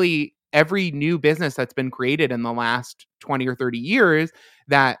basically every new business that's been created in the last 20 or 30 years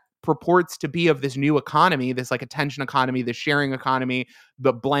that purports to be of this new economy, this like attention economy, the sharing economy,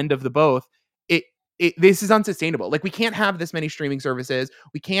 the blend of the both. This is unsustainable. Like we can't have this many streaming services.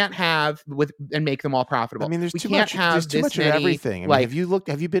 We can't have and make them all profitable. I mean, there's too much of everything. I mean,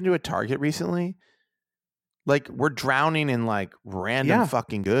 have you been to a Target recently? Like we're drowning in like random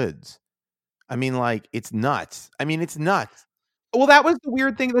fucking goods. I mean, like it's nuts. Well, that was the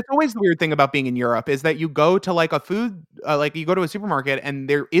weird thing. That's always the weird thing about being in Europe is that you go to like a food, like you go to a supermarket and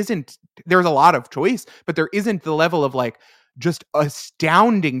there's a lot of choice, but there isn't the level of like just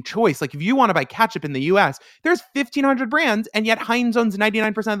astounding choice. Like if you want to buy ketchup in the US, there's 1,500 brands and yet Heinz owns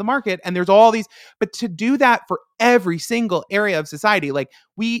 99% of the market and there's all these, but to do that for every single area of society, like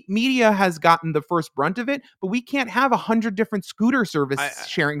media has gotten the first brunt of it, but we can't have 100 different scooter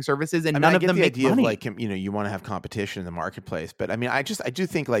sharing services and none of them make money. Of like, you want to have competition in the marketplace, but I mean, I do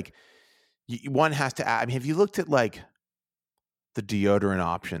think like one has to. I mean, have you looked at like the deodorant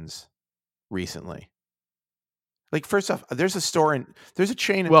options recently? Like, first off, there's a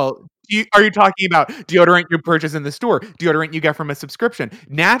chain. Well, are you talking about deodorant you purchase in the store, deodorant you get from a subscription,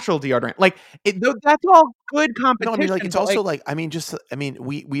 natural deodorant? Like, that's all good competition. No, I mean, like, it's also like, I mean,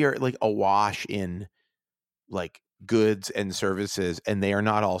 we are like awash in like goods and services, and they are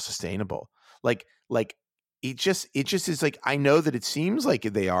not all sustainable. Like it just is like, I know that it seems like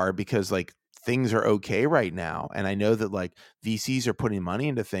they are because like things are okay right now, and I know that like VCs are putting money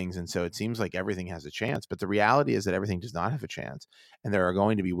into things, and so it seems like everything has a chance, but the reality is that everything does not have a chance, and there are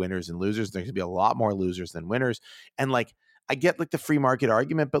going to be winners and losers. There's going to be a lot more losers than winners, and like I get like the free market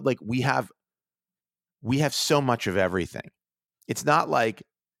argument, but like we have so much of everything. It's not like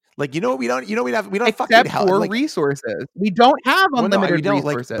we don't except fucking for like, resources. We don't have unlimited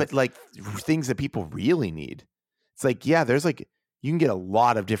resources. But like things that people really need. It's like, yeah, there's like, you can get a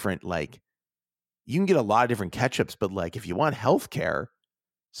lot of different ketchups, but like if you want healthcare,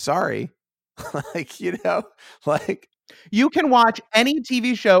 sorry. Like, like you can watch any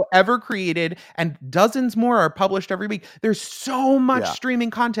TV show ever created and dozens more are published every week. There's so much streaming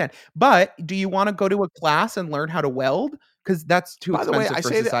content. But do you want to go to a class and learn how to weld? Because that's too expensive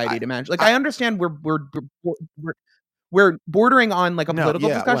for society to manage. Like, I understand we're bordering on like a political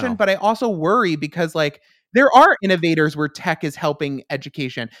discussion, but I also worry because like there are innovators where tech is helping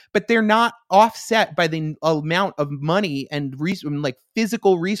education, but they're not offset by the amount of money and like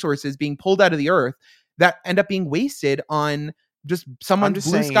physical resources being pulled out of the earth that end up being wasted on just someone's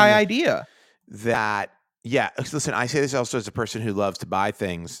blue sky idea. That, yeah, listen, I say this also as a person who loves to buy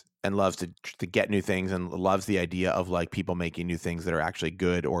things and loves to get new things and loves the idea of like people making new things that are actually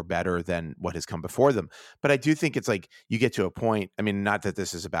good or better than what has come before them. But I do think it's like you get to a point, I mean, not that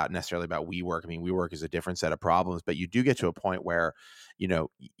this is necessarily about WeWork. I mean, WeWork is a different set of problems, but you do get to a point where,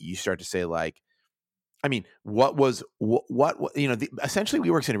 you start to say like, I mean, essentially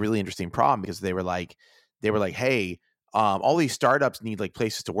WeWork's in a really interesting problem because they were like, hey, all these startups need like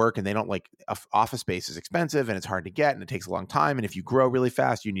places to work, and they don't like office space is expensive and it's hard to get and it takes a long time. And if you grow really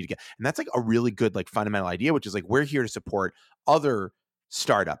fast, you need to get, and that's like a really good like fundamental idea, which is like, we're here to support other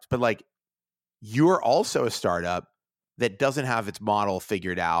startups, but like you're also a startup that doesn't have its model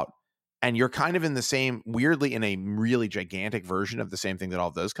figured out. And you're kind of in the same, weirdly, in a really gigantic version of the same thing that all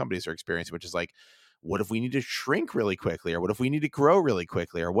of those companies are experiencing, which is like, what if we need to shrink really quickly? Or what if we need to grow really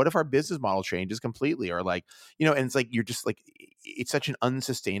quickly? Or what if our business model changes completely? Or like, and it's like, you're just like, it's such an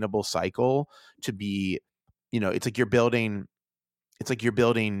unsustainable cycle to be, it's like you're building,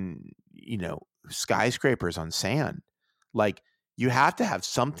 skyscrapers on sand. Like, you have to have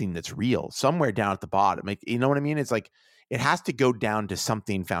something that's real somewhere down at the bottom. Like, you know what I mean? It's like, it has to go down to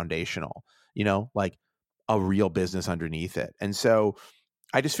something foundational, like a real business underneath it. And so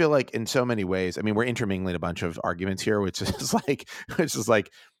I just feel like in so many ways, I mean, we're intermingling a bunch of arguments here, which is like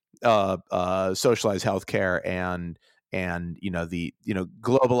socialized healthcare and the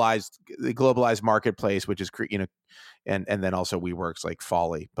globalized marketplace, which is and then also WeWork's like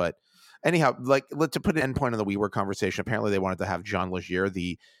folly. But anyhow, like, to put an endpoint on the WeWork conversation, apparently they wanted to have John Legere,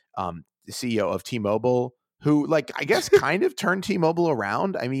 the CEO of T-Mobile, who, like, I guess kind of turned T-Mobile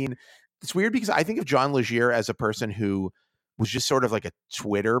around. I mean, it's weird because I think of John Legere as a person who was just sort of like a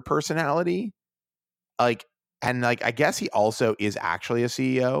Twitter personality. Like, and like, I guess he also is actually a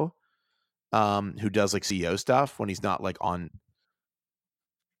CEO who does like CEO stuff when he's not like on.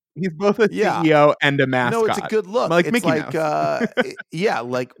 He's both a CEO and a mascot. No, it's a good look. Like it's Mickey Mouse. Yeah,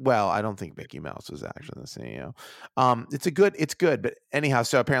 like, well, I don't think Mickey Mouse was actually the CEO. It's good. But anyhow,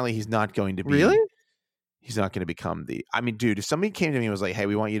 so apparently he's not going to be. Really? He's not going to become I mean, dude, if somebody came to me and was like, hey,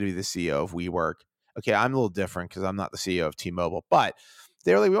 we want you to be the CEO of WeWork. Okay, I'm a little different because I'm not the CEO of T-Mobile. But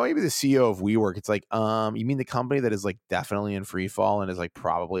they're like, we want you to be the CEO of WeWork. It's like, you mean the company that is like definitely in free fall and is like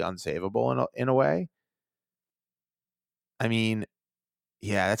probably unsavable in a way? I mean,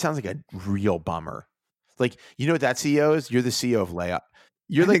 yeah, that sounds like a real bummer. Like, you know what that CEO is? You're the CEO of layoff.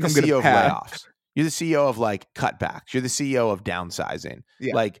 You're like the CEO of layoffs. You're the CEO of like cutbacks. You're the CEO of downsizing.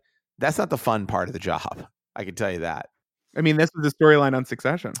 Yeah. Like, that's not the fun part of the job. I can tell you that. I mean, this is the storyline on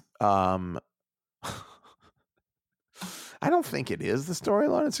Succession. I don't think it is the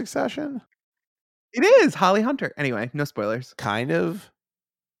storyline in Succession. It is Holly Hunter. Anyway, no spoilers. Kind of,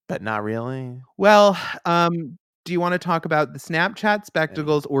 but not really. Well, do you want to talk about the Snapchat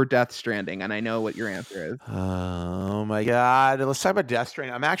spectacles or Death Stranding? And I know what your answer is. Oh my god! Let's talk about Death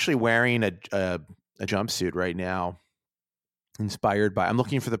Stranding. I'm actually wearing a jumpsuit right now, inspired by. I'm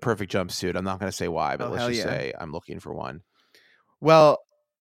looking for the perfect jumpsuit. I'm not going to say why, but let's just say I'm looking for one. Well,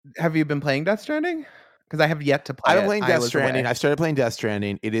 have you been playing Death Stranding? Because I have yet to play. I've been playing Death Stranding. I started playing Death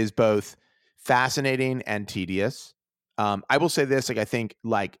Stranding. It is both fascinating and tedious. I will say this: like, I think,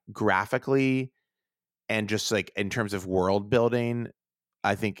 like, graphically and just like in terms of world building,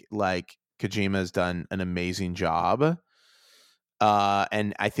 I think like Kojima has done an amazing job.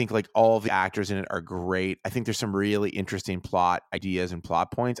 And I think like all of the actors in it are great. I think there's some really interesting plot ideas and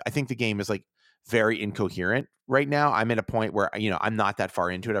plot points. I think the game is like very incoherent right now. I'm at a point where, you know, I'm not that far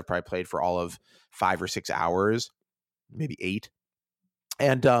into it. I've probably played for all of 5 or 6 hours, maybe 8.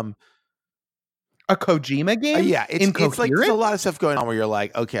 And a Kojima game? Yeah, it's like there's a lot of stuff going on where you're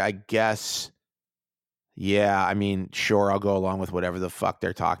like, okay, I guess, yeah, I mean, sure, I'll go along with whatever the fuck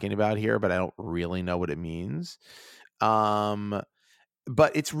they're talking about here, but I don't really know what it means.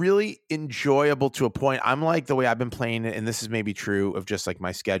 But it's really enjoyable to a point. I'm like, the way I've been playing it, and this is maybe true of just like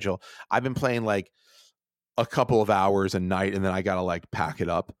my schedule, I've been playing like a couple of hours a night, and then I gotta like pack it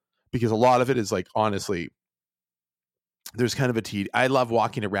up, because a lot of it is like, honestly, there's kind of I love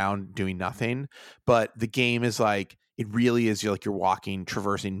walking around doing nothing, but the game is like, it really is, you're walking,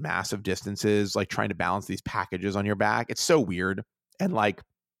 traversing massive distances, like trying to balance these packages on your back. It's so weird. And like,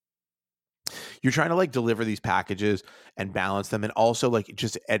 you're trying to like deliver these packages and balance them. And also like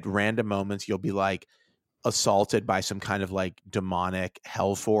just at random moments, you'll be like assaulted by some kind of like demonic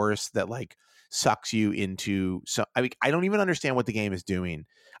hell force that like sucks you into. So I mean, I don't even understand what the game is doing.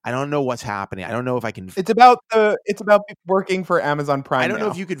 I don't know what's happening. I don't know if I can. It's about working for Amazon Prime. I don't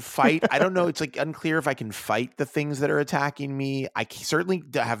know if you could fight. I don't know. It's like unclear if I can fight the things that are attacking me. I certainly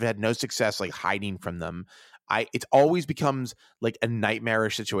have had no success like hiding from them. It always becomes like a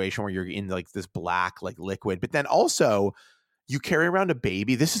nightmarish situation where you're in like this black like liquid, but then also you carry around a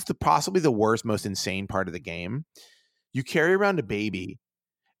baby. This is possibly the worst, most insane part of the game. You carry around a baby.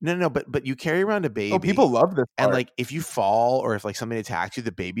 No, but you carry around a baby. Oh, people love this part. And like, if you fall or if like somebody attacks you,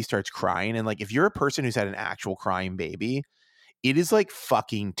 the baby starts crying. And like, if you're a person who's had an actual crying baby, it is like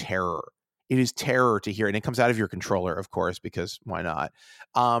fucking terror. It is terror to hear. And it comes out of your controller, of course, because why not?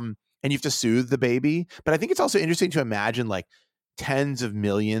 And you have to soothe the baby. But I think it's also interesting to imagine like tens of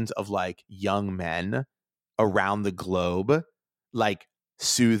millions of like young men around the globe, like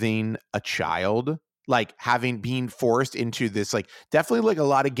soothing a child, like being forced into this, like, definitely like a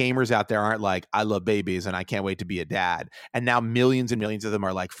lot of gamers out there aren't like, I love babies and I can't wait to be a dad. And now millions and millions of them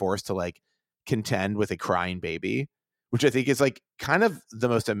are like forced to like contend with a crying baby, which I think is like kind of the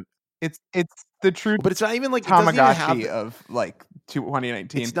most it's the true, but it's not even like Tamagotchi of like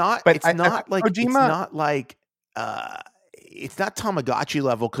 2019. It's not, but it's not like Kojima, it's not like it's not Tamagotchi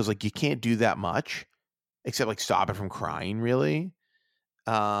level, because like you can't do that much except like stop it from crying, really.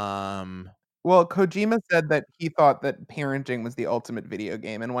 Well, Kojima said that he thought that parenting was the ultimate video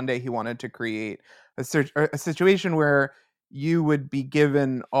game, and one day he wanted to create a situation where you would be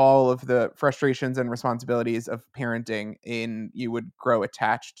given all of the frustrations and responsibilities of parenting, and you would grow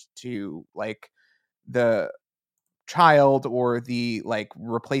attached to like the child or the like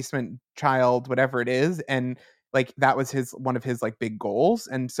replacement child, whatever it is, and like that was one of his like big goals.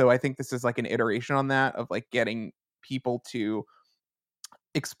 And so I think this is like an iteration on that, of like getting people to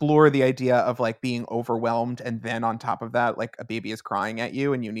explore the idea of like being overwhelmed, and then on top of that, like a baby is crying at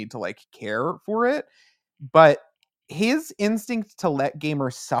you and you need to like care for it. But his instinct to let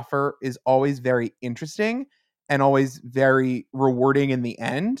gamers suffer is always very interesting and always very rewarding in the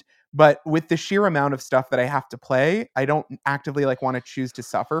end. But with the sheer amount of stuff that I have to play, I don't actively like want to choose to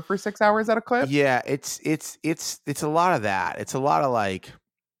suffer for 6 hours at a clip. Yeah, it's a lot of that. It's a lot of like,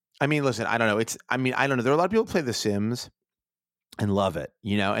 I mean, listen, I don't know. I don't know. There are a lot of people who play The Sims and love it,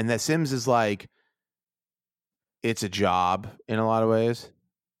 you know, and The Sims is like, it's a job in a lot of ways.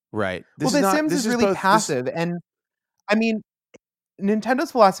 Right. The Sims is really passive. And I mean,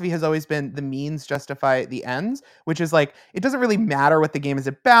 Nintendo's philosophy has always been the means justify the ends, which is like, it doesn't really matter what the game is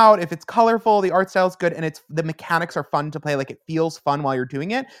about. If it's colorful, the art style is good, and the mechanics are fun to play, like it feels fun while you're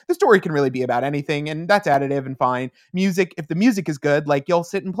doing it, the story can really be about anything, and that's additive and fine. Music, if the music is good, like you'll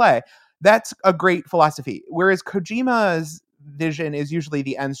sit and play. That's a great philosophy. Whereas Kojima's vision is usually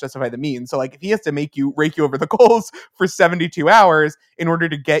the ends justify the means. So like if he has to rake you over the coals for 72 hours in order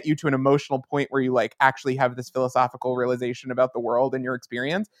to get you to an emotional point where you like actually have this philosophical realization about the world and your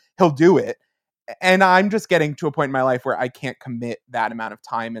experience, he'll do it. and I'm just getting to a point in my life where I can't commit that amount of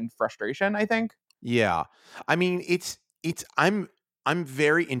time and frustration, I think. Yeah. I mean, it's I'm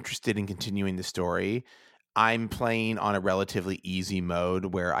very interested in continuing the story. I'm playing on a relatively easy mode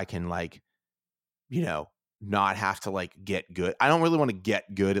where I can like, you know, not have to like get good. I don't really want to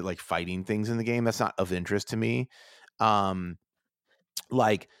get good at like fighting things in the game. That's not of interest to me. Um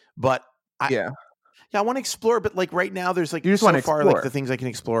like but I Yeah. yeah, I want to explore, but like right now there's like You just want so to far like the explore. things I can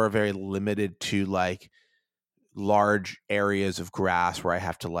explore are very limited to like large areas of grass where I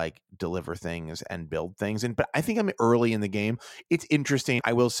have to like deliver things and build things. And but I think I'm early in the game. It's interesting.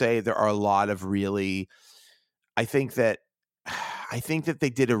 I will say there are a lot of really I think that I think that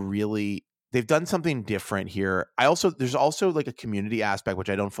they've done something different here. There's also like a community aspect which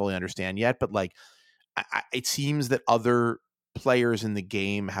I don't fully understand yet, but like it seems that other players in the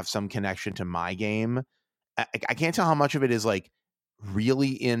game have some connection to my game. I can't tell how much of it is like really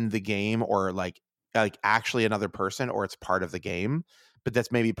in the game or like actually another person or it's part of the game, but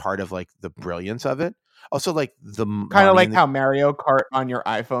that's maybe part of like the brilliance of it. Also, like the Kind of money like in the how Mario Kart on your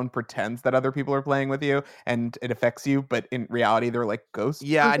iPhone pretends that other people are playing with you and it affects you, but in reality they're like ghost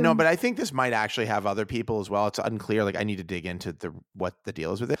yeah, I know, but persons. I think this might actually have other people as well. It's unclear. Like I need to dig into the what the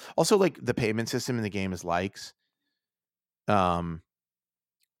deal is with it. Also, like the payment system in the game is likes, um,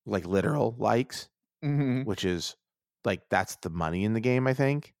 like literal likes, Mhm. which is like that's the money in the game. I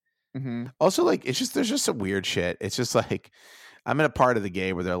think. Mhm. Also, like, it's just there's just some weird shit. It's just like I'm in a part of the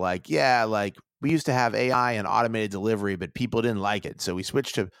game where they're like, yeah, like we used to have AI and automated delivery, but people didn't like it, so we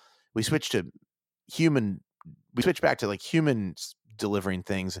switched to human. We switched back to like humans delivering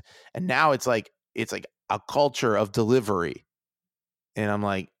things, and now it's like a culture of delivery. And I'm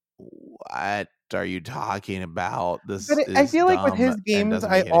like, what are you talking about? But This I is feel like with dumb his and games, doesn't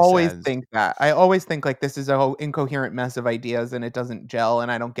I make any always sense. think that. I always think like this is a whole incoherent mess of ideas and it doesn't gel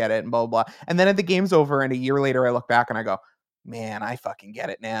and I don't get it and blah blah blah. And then at the game's over and a year later I look back and I go, man, I fucking get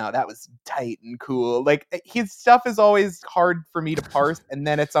it now. That was tight and cool. Like his stuff is always hard for me to parse. And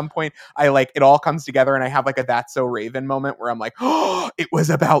then at some point I like it all comes together and I have like a That's So Raven moment where I'm like, oh, it was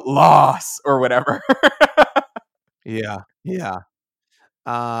about loss or whatever. Yeah, yeah.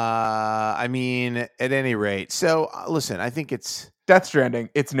 I mean, at any rate, so listen, Death Stranding,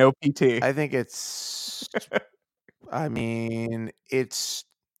 it's no PT. I think it's, I mean, it's,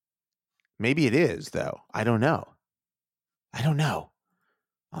 maybe it is though. I don't know. I don't know.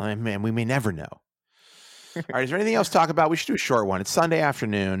 I mean, we may never know. All right. Is there anything else to talk about? We should do a short one. It's Sunday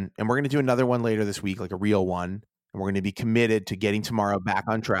afternoon, and we're going to do another one later this week, like a real one. And we're going to be committed to getting tomorrow back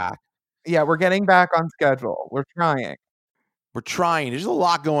on track. Yeah, we're getting back on schedule. We're trying. We're trying. There's a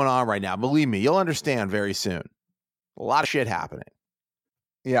lot going on right now. Believe me, you'll understand very soon. A lot of shit happening.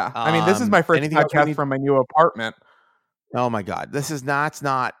 Yeah. I mean, this is my first Anything else we podcast need? from my new apartment. Oh my God. This is not, it's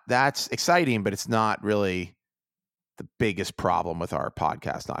not, that's exciting, but it's not really the biggest problem with our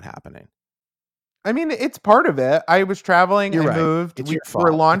podcast not happening. I mean, it's part of it. I was traveling, You're I right. moved. It's your We're fault.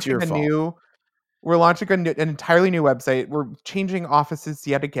 It's your launching a fault. new we're launching an entirely new website. We're changing offices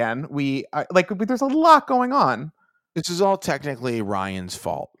yet again. There's a lot going on. This is all technically Ryan's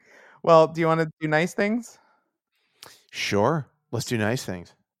fault. Well, do you want to do nice things? Sure. Let's do nice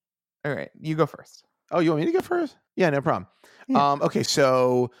things. All right, you go first. Oh, you want me to go first? Yeah, no problem. Yeah. Okay,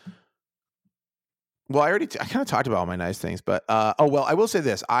 so well, I kind of talked about all my nice things, but oh well, I will say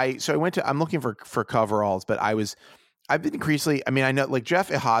this. I'm looking for coveralls, but I've been increasingly, I mean, I know like Jeff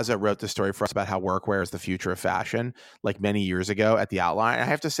Ihaza wrote the story for us about how workwear is the future of fashion, like many years ago at the outline. I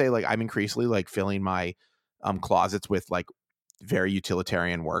have to say, like, I'm increasingly like filling my closets with like very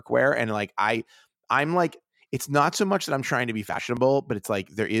utilitarian workwear. And like I'm like, it's not so much that I'm trying to be fashionable, but it's like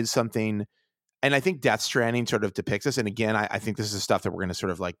there is something, and I think Death Stranding sort of depicts this. And again, I think this is stuff that we're going to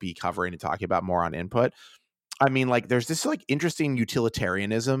sort of like be covering and talking about more on Input. I mean, like there's this like interesting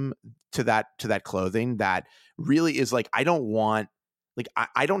utilitarianism to that clothing that really is like I don't want like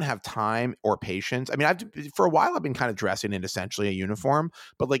I don't have time or patience. I mean, for a while I've been kind of dressing in essentially a uniform,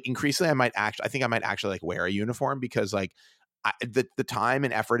 but like increasingly I think I might actually like wear a uniform because like the time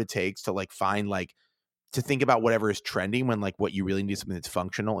and effort it takes to like find like to think about whatever is trending when like what you really need is something that's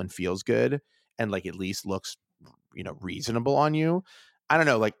functional and feels good and like at least looks reasonable on you. I don't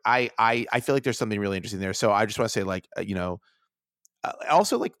know, like I feel like there's something really interesting there. So I just want to say like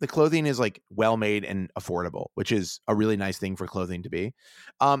also like the clothing is like well made and affordable, which is a really nice thing for clothing to be.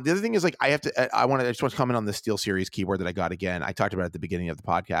 The other thing is like I just want to comment on the Steel Series keyboard that I got again. I talked about it at the beginning of the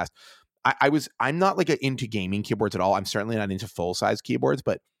podcast. I'm not like into gaming keyboards at all. I'm certainly not into full size keyboards,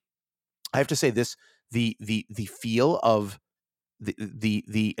 but I have to say this the feel of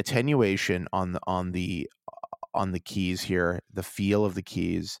the attenuation on the on the keys here. The feel of the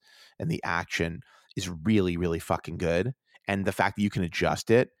keys and the action is really, really fucking good. And the fact that you can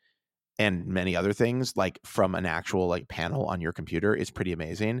adjust it and many other things like from an actual like panel on your computer is pretty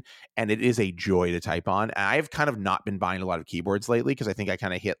amazing. And it is a joy to type on. And I've kind of not been buying a lot of keyboards lately because I think I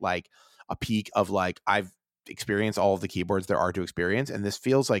kind of hit like a peak of like I've experienced all of the keyboards there are to experience. And this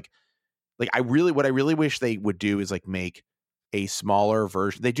feels like what I really wish they would do is like make a smaller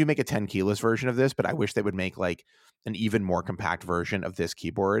version. They do make a 10 keyless version of this, but I wish they would make like an even more compact version of this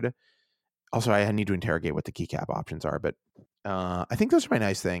keyboard. Also, I need to interrogate what the keycap options are, but I think those are my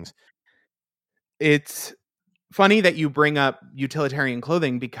nice things. It's funny that you bring up utilitarian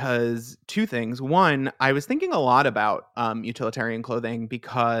clothing because two things. One, I was thinking a lot about utilitarian clothing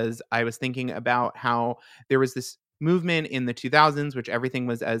because I was thinking about how there was this movement in the 2000s, which everything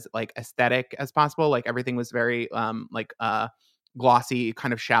was as like aesthetic as possible. Like everything was very glossy,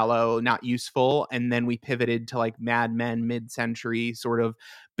 kind of shallow, not useful. And then we pivoted to like Mad Men, mid-century sort of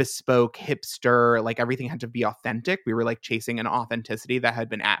bespoke hipster, like everything had to be authentic. We were like chasing an authenticity that had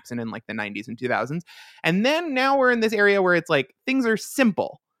been absent in like the 90s and 2000s. And then now we're in this area where it's like things are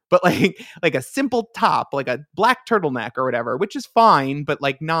simple, but like a simple top, like a black turtleneck or whatever, which is fine, but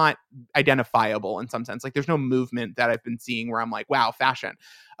like not identifiable in some sense. Like there's no movement that I've been seeing where I'm like, wow, fashion.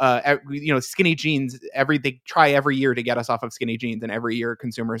 Skinny jeans. They try every year to get us off of skinny jeans, and every year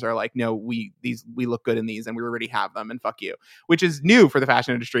consumers are like, no, we look good in these, and we already have them, and fuck you, which is new for the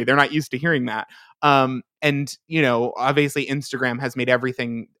fashion industry. They're not used to hearing that. And obviously Instagram has made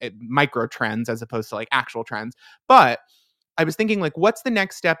everything micro trends as opposed to like actual trends, but I was thinking like, what's the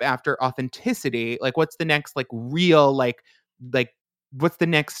next step after authenticity? Like, what's the next like real like what's the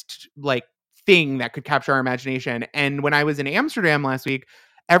next like thing that could capture our imagination? And when I was in Amsterdam last week,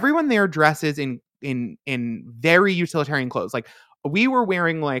 everyone there dresses in very utilitarian clothes. Like we were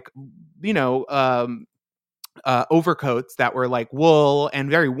wearing like overcoats that were like wool and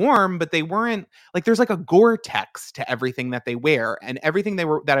very warm, but they weren't like there's like a Gore-Tex to everything that they wear, and everything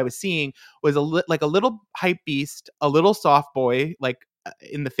that I was seeing was like a little hype beast, a little soft boy, like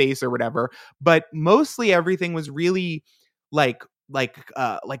in the face or whatever. But mostly everything was really like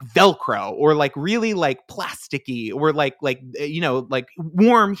Velcro or like really like plasticky or like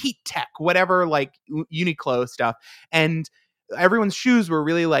warm heat tech, whatever, like Uniqlo stuff. And everyone's shoes were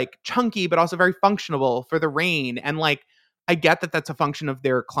really like chunky, but also very functional for the rain. And like, I get that that's a function of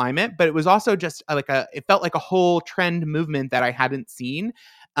their climate, but it was also just it felt like a whole trend movement that I hadn't seen.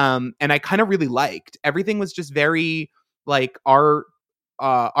 And I kind of really liked. Everything was just very like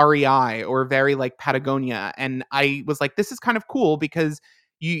REI or very like Patagonia. And I was like, this is kind of cool because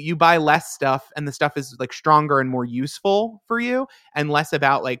you buy less stuff and the stuff is like stronger and more useful for you and less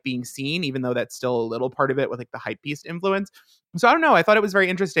about like being seen, even though that's still a little part of it with like the hype beast influence. So I don't know. I thought it was very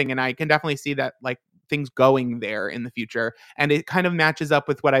interesting, and I can definitely see that like things going there in the future. And it kind of matches up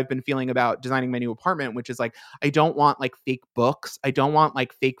with what I've been feeling about designing my new apartment, which is like, I don't want like fake books. I don't want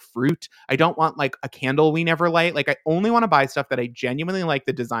like fake fruit. I don't want like a candle we never light. Like I only want to buy stuff that I genuinely like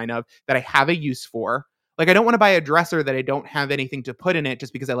the design of, that I have a use for. Like I don't want to buy a dresser that I don't have anything to put in it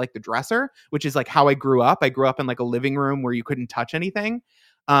just because I like the dresser, which is like how I grew up. I grew up in like a living room where you couldn't touch anything.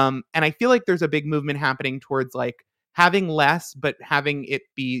 And I feel like there's a big movement happening towards like having less, but having it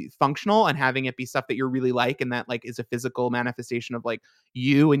be functional and having it be stuff that you're really like, and that like is a physical manifestation of like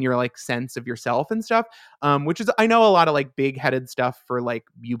you and your like sense of yourself and stuff. Which is, I know, a lot of like big headed stuff for like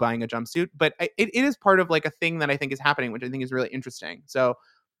you buying a jumpsuit, but it is part of like a thing that I think is happening, which I think is really interesting. So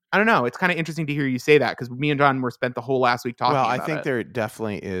I don't know. It's kind of interesting to hear you say that because me and John were spent the whole last week talking about it. Well, I think there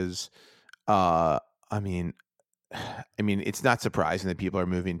definitely is. I mean, it's not surprising that people are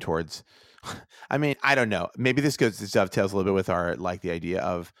moving towards. I mean, I don't know. Maybe this dovetails a little bit with our like the idea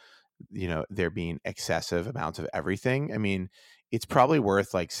of there being excessive amounts of everything. I mean, it's probably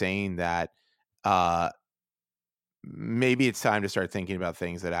worth like saying that maybe it's time to start thinking about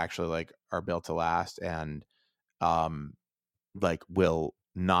things that actually like are built to last and like will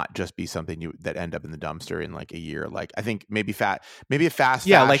not just be something that end up in the dumpster in like a year. Like I think maybe fast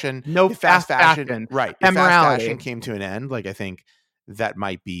fashion, like no fast fashion, right? If fast fashion came to an end, like I think that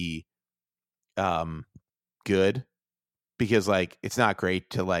might be good, because like it's not great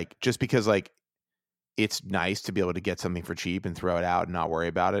to like just because like it's nice to be able to get something for cheap and throw it out and not worry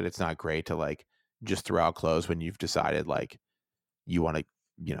about it. It's not great to like just throw out clothes when you've decided like you want to,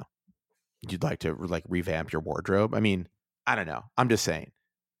 you'd like to like revamp your wardrobe. I mean, I don't know. I'm just saying.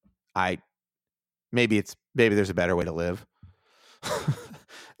 Maybe there's a better way to live.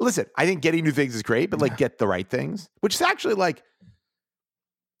 Listen, I think getting new things is great, but like get the right things, which is actually like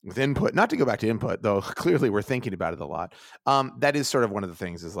with input, not to go back to input, though clearly we're thinking about it a lot. That is sort of one of the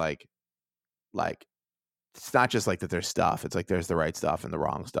things is like it's not just like that there's stuff. It's like there's the right stuff and the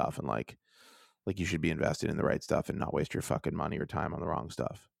wrong stuff, and like you should be invested in the right stuff and not waste your fucking money or time on the wrong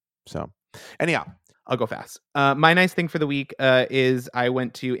stuff. So anyhow, I'll go fast. My nice thing for the week is I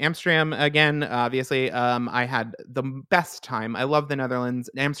went to Amsterdam again. Obviously, I had the best time. I love the Netherlands.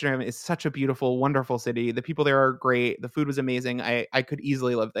 Amsterdam is such a beautiful, wonderful city. The people there are great. The food was amazing. I could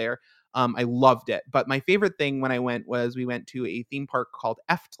easily live there. I loved it. But my favorite thing when I went was we went to a theme park called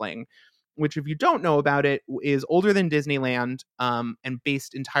Efteling, which, if you don't know about it, is older than Disneyland, and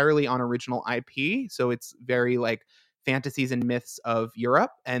based entirely on original IP. So it's very like fantasies and myths of Europe,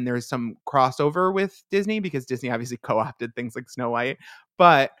 and there's some crossover with Disney because Disney obviously co-opted things like Snow White,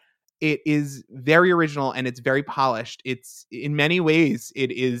 but it is very original and it's very polished. It's in many ways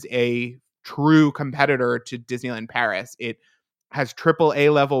it is a true competitor to Disneyland Paris. It has triple A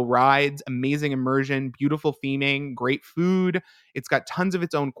level rides, amazing immersion, beautiful theming, great food. It's got tons of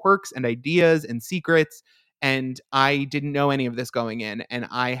its own quirks and ideas and secrets. And I didn't know any of this going in, and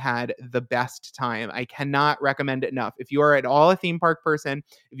I had the best time. I cannot recommend it enough. If you are at all a theme park person,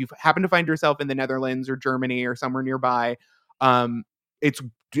 if you happen to find yourself in the Netherlands or Germany or somewhere nearby, it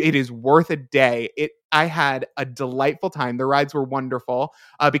is worth a day. I had a delightful time. The rides were wonderful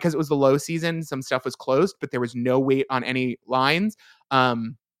because it was the low season. Some stuff was closed, but there was no wait on any lines.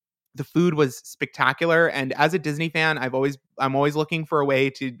 The food was spectacular, and as a Disney fan, I'm always looking for a way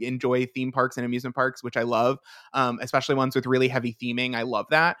to enjoy theme parks and amusement parks, which I love, especially ones with really heavy theming. I love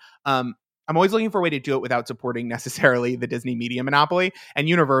that. I'm always looking for a way to do it without supporting necessarily the Disney media monopoly. And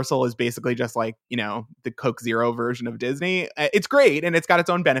Universal is basically just like, the Coke Zero version of Disney. It's great and it's got its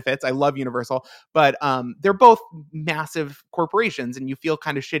own benefits. I love Universal, but they're both massive corporations, and you feel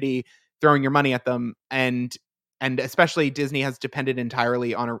kind of shitty throwing your money at them. And especially Disney has depended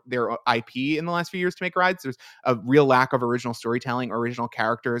entirely on their IP in the last few years to make rides. There's a real lack of original storytelling, original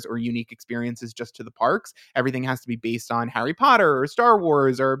characters, or unique experiences just to the parks. Everything has to be based on Harry Potter or Star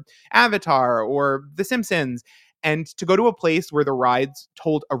Wars or Avatar or The Simpsons. And to go to a place where the rides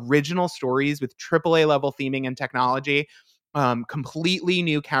told original stories with AAA level theming and technology, completely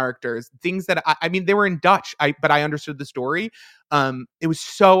new characters, things that I mean, they were in Dutch, but I understood the story. It was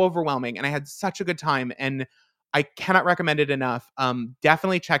so overwhelming, and I had such a good time. And I cannot recommend it enough.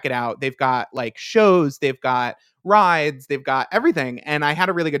 Definitely check it out. They've got like shows, they've got rides, they've got everything. And I had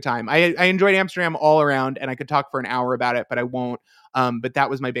a really good time. I enjoyed Amsterdam all around, and I could talk for an hour about it, but I won't. But that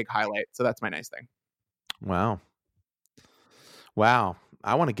was my big highlight. So that's my nice thing. Wow.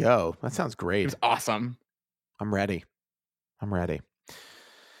 I want to go. That sounds great. It was awesome. I'm ready. All right.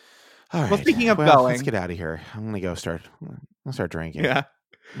 Well, speaking of going, let's get out of here. I'm going to go start drinking. Yeah.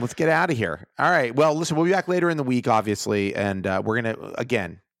 Let's get out of here. All right. Well, listen, we'll be back later in the week, obviously. And we're going to,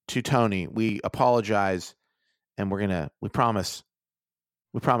 again, to Tony, we apologize. And we promise,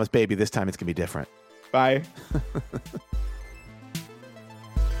 baby, this time it's going to be different. Bye.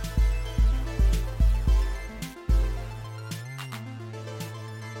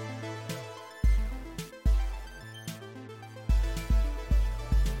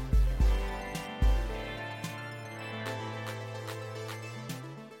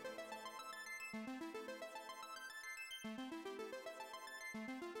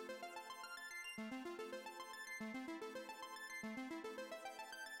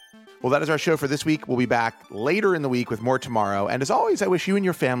 Well, that is our show for this week. We'll be back later in the week with more tomorrow. And as always, I wish you and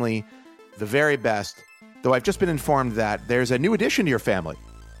your family the very best, though I've just been informed that there's a new addition to your family,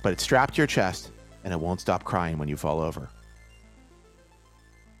 but it's strapped to your chest and it won't stop crying when you fall over.